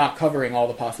 it's not covering all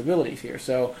the possibilities here.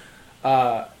 So,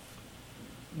 there's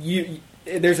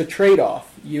a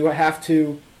trade-off. You have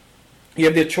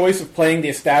the choice of playing the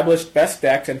established best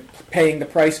decks and paying the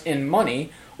price in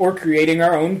money, or creating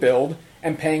our own build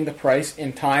and paying the price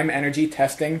in time, energy,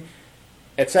 testing,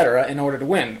 etc. in order to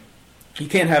win. You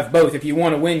can't have both. If you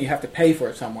want to win, you have to pay for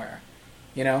it somewhere.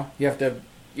 You have to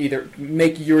either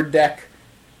make your deck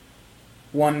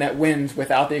one that wins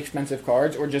without the expensive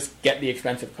cards, or just get the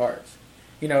expensive cards.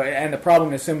 And the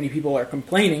problem is so many people are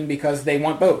complaining because they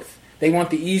want both. They want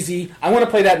the easy, I want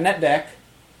to play that net deck,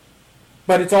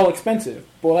 but it's all expensive.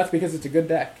 Well, that's because it's a good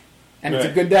deck. And It's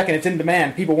a good deck and it's in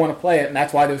demand. People want to play it, and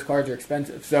that's why those cards are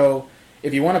expensive. So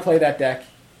if you want to play that deck,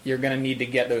 you're going to need to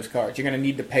get those cards. You're going to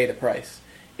need to pay the price.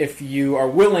 If you are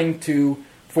willing to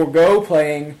forego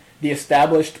playing the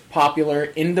established, popular,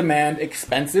 in-demand,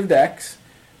 expensive decks,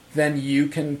 then you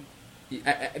can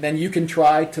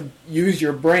try to use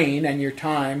your brain and your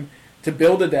time to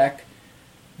build a deck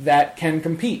that can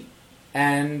compete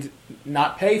and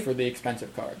not pay for the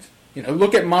expensive cards.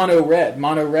 Look at Mono Red.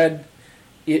 Mono Red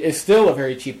is still a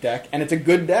very cheap deck, and it's a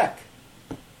good deck.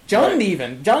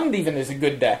 Jund is a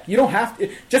good deck. You don't have to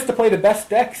just to play the best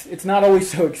decks. It's not always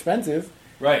so expensive,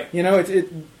 right?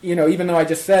 Even though I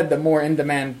just said the more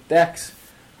in-demand decks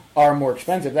are more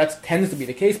expensive. That tends to be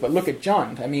the case, but look at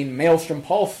Jund. I mean, Maelstrom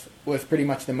Pulse was pretty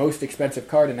much the most expensive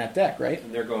card in that deck, right?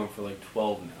 And they're going for like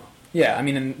 12 now. Yeah, I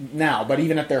mean, now, but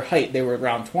even at their height, they were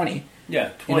around 20.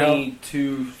 Yeah,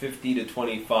 22.50 to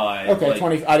 25. Okay, like,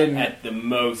 20. I didn't. At the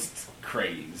most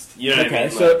crazed. You know what I Okay,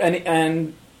 mean? so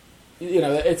and you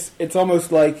know, it's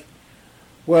almost like,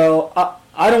 well,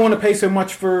 I don't want to pay so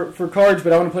much for cards,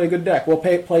 but I want to play a good deck. We'll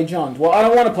play Jund. Well, I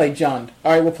don't want to play Jund.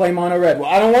 All right, we'll play mono red. Well,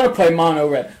 I don't want to play mono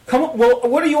red. Come on. Well,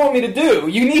 what do you want me to do?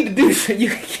 You need to do.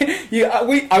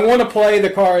 I want to play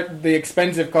the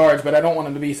expensive cards, but I don't want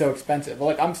them to be so expensive.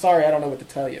 Like, I'm sorry, I don't know what to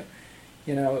tell you.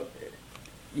 You know,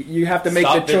 you have to make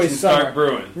Stop the choice bitching, somewhere. start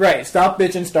brewing. Right. Stop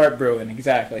bitching, start brewing.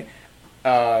 Exactly.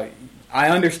 I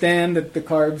understand that the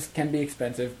cards can be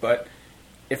expensive, but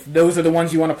if those are the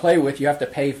ones you want to play with, you have to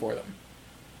pay for them.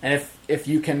 And if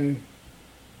you can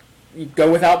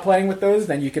go without playing with those,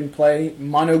 then you can play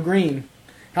mono green.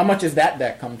 How much does that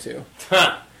deck come to?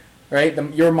 Right,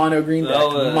 your mono green deck,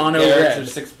 mono red. Are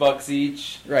 $6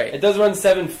 each. Right. It does run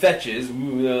 7 fetches.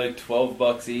 Ooh, they're like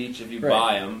 $12 each if you Right.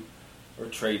 buy them or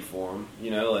trade for them.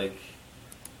 You know, like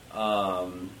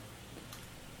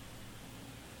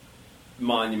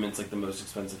Monument's like the most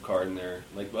expensive card in there.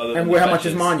 Like other than And the how much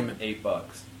is fetches, Monument?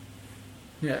 $8.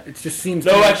 Yeah, it just seems.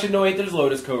 No, actually, no. Wait, there's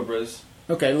Lotus Cobras.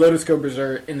 Okay, Lotus Cobras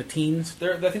are in the teens.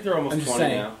 I think they're almost I'm just 20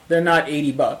 saying, now. they're not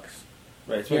 $80.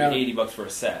 Right, it's like $80 for a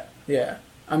set. Yeah,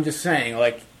 I'm just saying,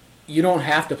 like, you don't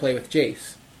have to play with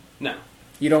Jace. No.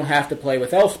 You don't have to play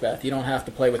with Elspeth. You don't have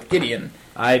to play with Gideon.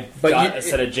 A But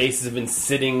set of Jaces have been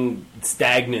sitting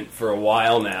stagnant for a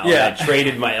while now. Yeah. I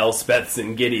traded my Elspeths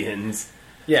and Gideons.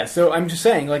 Yeah, so I'm just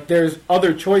saying, like, there's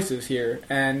other choices here,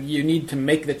 and you need to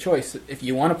make the choice. If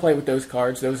you want to play with those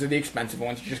cards, those are the expensive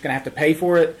ones. You're just going to have to pay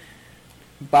for it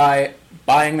by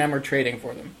buying them or trading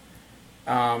for them.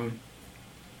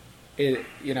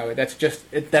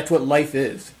 That's what life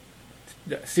is.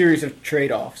 It's a series of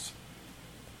trade-offs.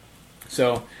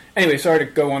 So, anyway, sorry to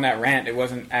go on that rant. It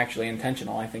wasn't actually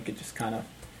intentional. I think it just kind of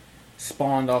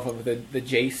spawned off of the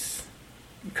Jace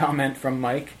comment from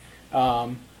Mike.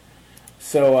 But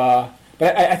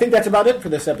I think that's about it for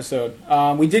this episode.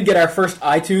 We did get our first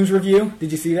iTunes review.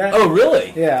 Did you see that? Oh,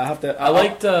 really? Yeah, I'll have to. I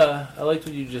liked what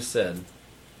you just said.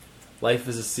 Life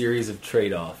is a series of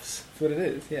trade-offs. That's what it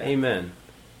is. Yeah. Amen.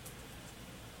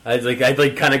 I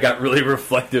kind of got really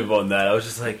reflective on that. I was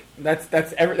just like, That's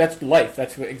life.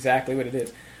 That's exactly what it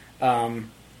is. So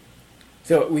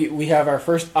we have our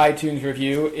first iTunes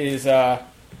review is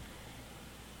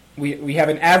we have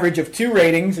an average of 2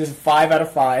 ratings. Is 5 out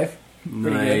of 5.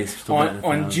 Pretty nice. good.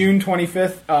 On June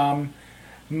 25th,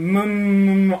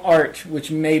 Art, which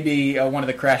may be one of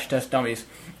the crash test dummies,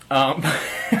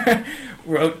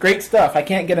 wrote, "Great stuff. I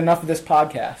can't get enough of this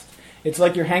podcast. It's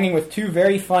like you're hanging with 2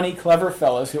 very funny, clever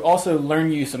fellas who also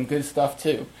learn you some good stuff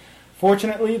too.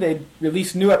 Fortunately, they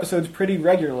release new episodes pretty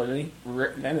regularly.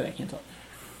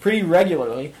 Pretty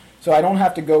regularly, so I don't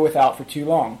have to go without for too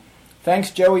long. Thanks,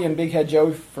 Joey and Big Head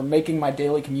Joe, for making my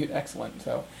daily commute excellent."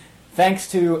 So, thanks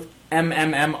to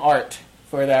MMM Art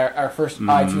for our first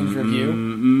iTunes review.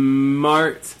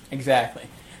 Mart. Exactly.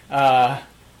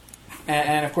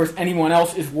 And of course, anyone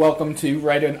else is welcome to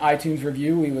write an iTunes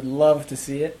review. We would love to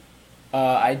see it.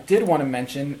 I did want to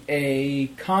mention a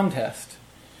contest.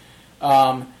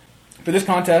 For this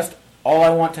contest, all I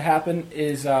want to happen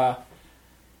is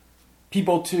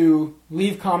people to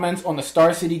leave comments on the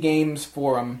Star City Games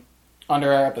forum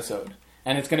under our episode.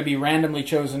 And it's going to be randomly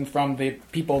chosen from the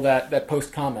people that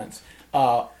post comments.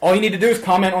 All you need to do is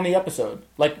comment on the episode.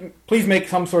 Like, please make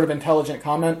some sort of intelligent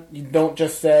comment. You don't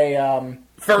just say,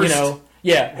 First.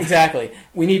 Yeah, exactly.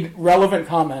 We need relevant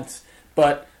comments.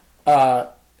 But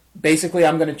basically,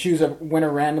 I'm going to choose a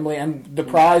winner randomly, and the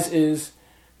prize is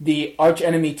the Arch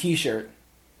Enemy T-shirt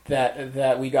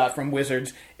that we got from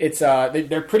Wizards. It's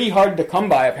they're pretty hard to come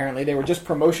by. Apparently, they were just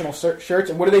promotional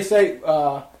shirts. And what do they say?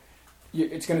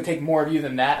 It's going to take more of you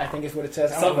than that, I think is what it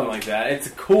says. Something like that. It's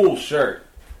a cool shirt.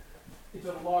 It's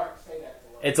a large. Say that.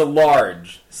 It's a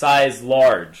large. Size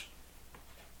large.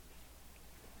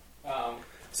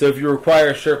 So if you require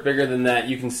a shirt bigger than that,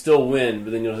 you can still win,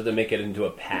 but then you'll have to make it into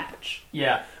a patch.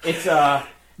 Yeah. It's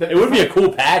It would be a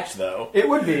cool patch, though. It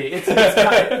would be.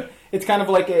 It's kind of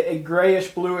like a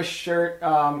grayish, bluish shirt.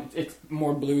 It's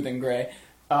more blue than gray.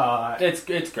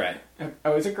 It's gray.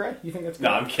 Oh, is it gray? You think that's gray?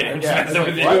 No, I'm kidding. I'm Yeah, just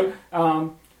messing with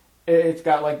you. It's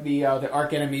got like the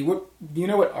Arch Enemy. Do you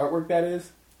know what artwork that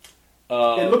is?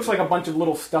 It looks like a bunch of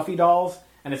little stuffy dolls,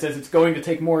 and it says it's going to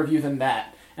take more of you than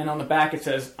that. And on the back it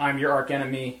says, "I'm your Arch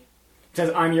Enemy." It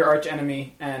says, "I'm your Arch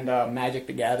Enemy," and Magic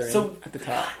the Gathering at the top.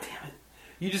 God damn it.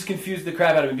 You just confused the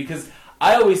crap out of me, because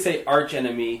I always say Arch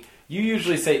Enemy You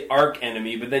usually say arch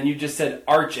enemy, but then you just said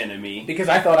arch enemy. Because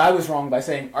I thought I was wrong by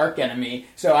saying arch enemy,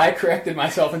 so I corrected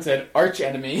myself and said arch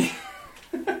enemy.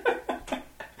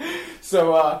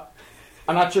 So,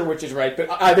 I'm not sure which is right,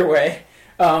 but either way,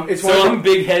 it's so I'm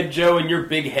Big Head Joe and you're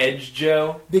Big Hedge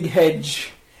Joe? Big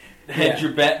Hedge. Hedge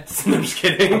your bets? No, I'm just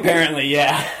kidding. Apparently,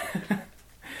 yeah.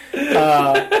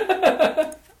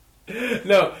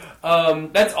 No,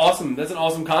 that's awesome. That's an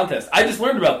awesome contest. I just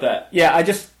learned about that. Yeah, I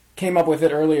just came up with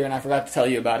it earlier and I forgot to tell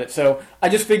you about it. So I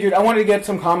just figured I wanted to get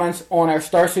some comments on our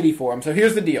Star City forum. So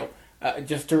here's the deal.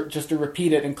 Just to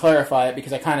repeat it and clarify it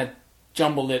because I kind of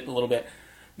jumbled it a little bit.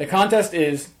 The contest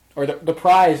is, or the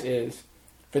prize is,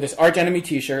 for this Arch Enemy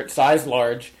t-shirt, size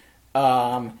large.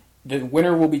 The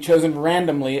winner will be chosen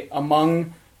randomly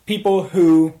among people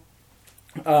who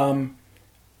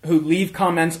leave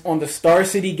comments on the Star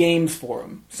City Games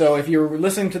forum. So if you're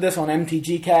listening to this on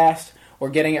MTG Cast or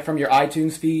getting it from your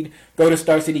iTunes feed, go to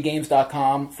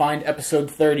starcitygames.com, find episode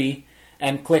 30,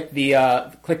 and click the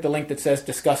link that says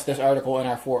discuss this article in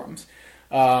our forums.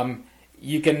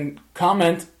 You can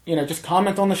comment, just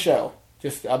comment on the show,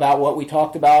 just about what we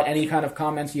talked about, any kind of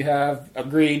comments you have,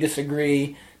 agree,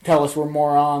 disagree, tell us we're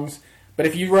morons. But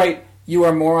if you write, you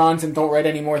are morons, and don't write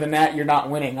any more than that, you're not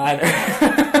winning either.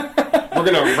 We're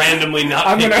going to randomly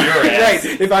not pick your ass.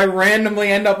 Right. If I randomly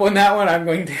end up on that one, I'm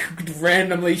going to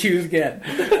randomly choose again.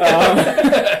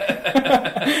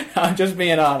 I'm just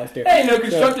being honest here. Hey, no,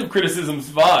 constructive criticism's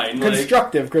fine.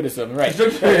 Constructive criticism, right.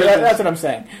 That's what I'm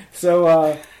saying.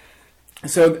 So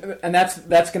and that's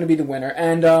going to be the winner.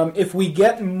 And if we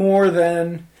get more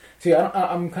than... See,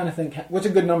 I'm kind of thinking, what's a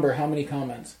good number? How many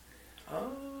comments?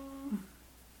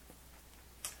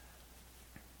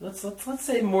 Let's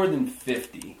say more than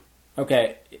 50.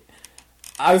 Okay.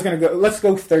 I was going to go... Let's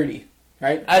go 30,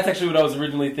 right? That's actually what I was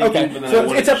originally thinking. Okay, but then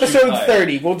so it's episode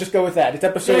 30. We'll just go with that. It's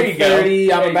episode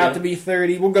 30. I'm about to be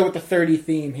 30. We'll go with the 30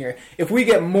 theme here. If we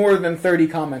get more than 30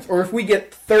 comments, or if we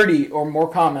get 30 or more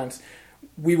comments,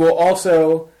 we will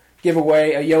also give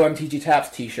away a Yo MTG Taps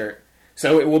t-shirt.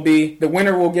 So it will be, one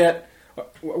winner will get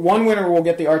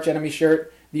the Arch Enemy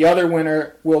shirt, the other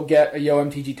winner will get a Yo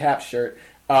MTG Taps shirt.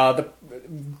 The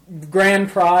grand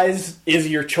prize is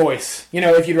your choice.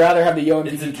 If you'd rather have the Yo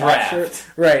MTG Taps shirt.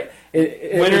 Right.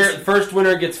 First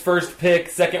winner gets first pick,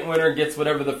 second winner gets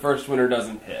whatever the first winner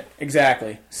doesn't pick.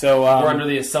 Exactly. So we're under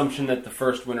the assumption that the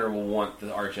first winner will want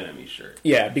the Arch Enemy shirt.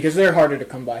 Yeah, because they're harder to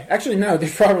come by. Actually, no,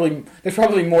 there's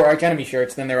probably more Arch Enemy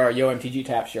shirts than there are Yo MTG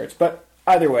Taps shirts. But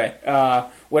either way,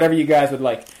 whatever you guys would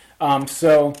like.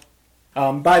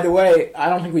 By the way, I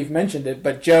don't think we've mentioned it,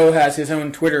 but Joe has his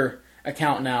own Twitter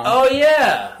account now. Oh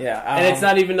yeah, yeah, and it's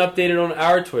not even updated on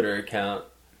our Twitter account.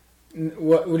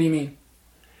 What do you mean?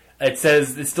 It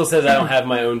still says I don't have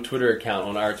my own Twitter account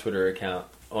on our Twitter account.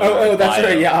 That's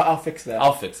right. Yeah, I'll fix that.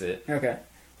 I'll fix it. Okay, I'm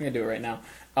gonna do it right now.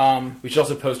 We should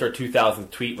also post our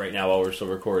 2000th tweet right now while we're still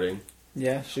recording.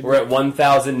 Yeah, we're at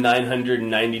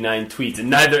 1,999 tweets, and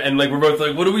we're both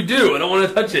like, what do we do? I don't want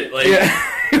to touch it. Like, yeah.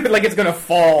 Like it's gonna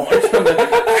fall or something.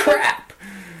 Crap.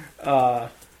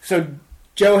 So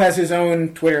Joe has his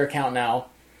own Twitter account now,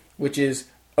 which is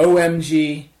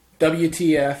OMG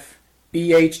WTF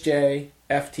BHJ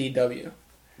FTW.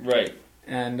 Right.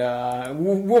 And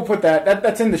we'll put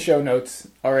that's in the show notes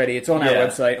already. It's on our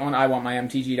website, on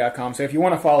iwantmymtg.com. So if you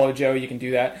want to follow Joe, you can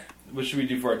do that. What should we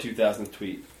do for our 2000th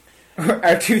tweet?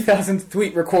 Our 2000th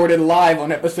tweet recorded live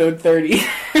on episode 30.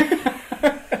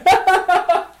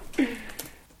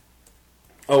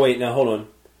 Oh, wait, now hold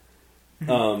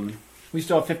on. We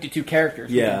still have 52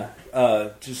 characters. Yeah.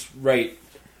 Just write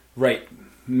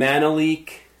Mana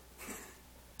Leak,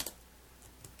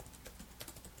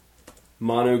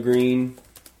 Mono Green,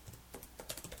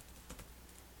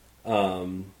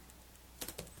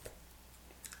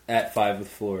 at 5 with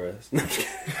Flores.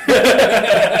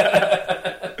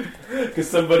 Because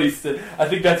somebody said, I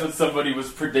think that's what somebody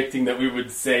was predicting that we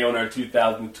would say on our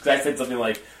 2000. Because I said something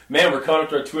like, "Man, we're coming up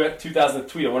to our 2000th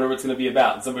tweet. I wonder what it's going to be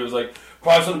about." And somebody was like,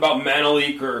 "Probably something about Mana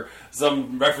Leak or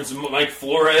some reference to Mike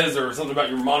Flores or something about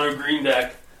your mono green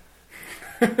deck."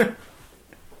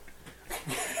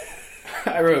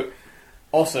 I wrote,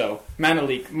 also, Mana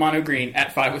Leak, mono green,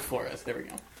 at 5 with Flores. There we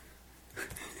go.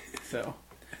 So,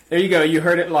 there you go. You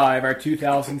heard it live, our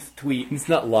 2000th tweet. It's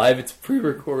not live, it's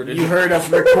pre-recorded. You heard us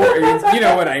record. You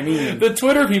know what I mean. The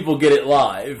Twitter people get it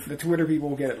live. The Twitter people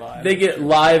will get it live. They get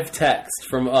live text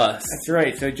from us. That's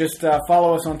right. So just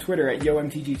follow us on Twitter at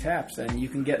YoMTGTaps, and you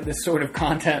can get this sort of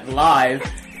content live.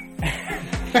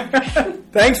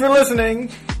 Thanks for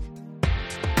listening.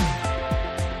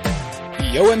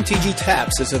 Yo MTG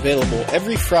Taps is available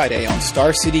every Friday on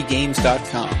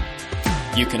StarCityGames.com.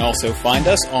 You can also find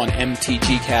us on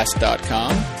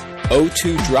mtgcast.com,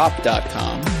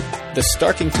 o2drop.com,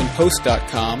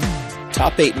 thestarkingtonpost.com,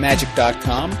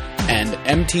 top8magic.com, and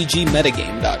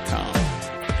mtgmetagame.com.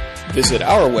 Visit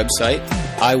our website,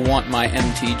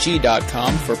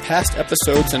 iwantmymtg.com, for past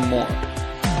episodes and more.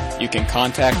 You can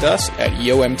contact us at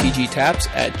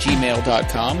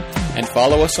yomtgtaps@gmail.com and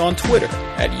follow us on Twitter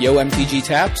at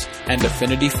yomtgtaps and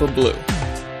Affinity for Blue.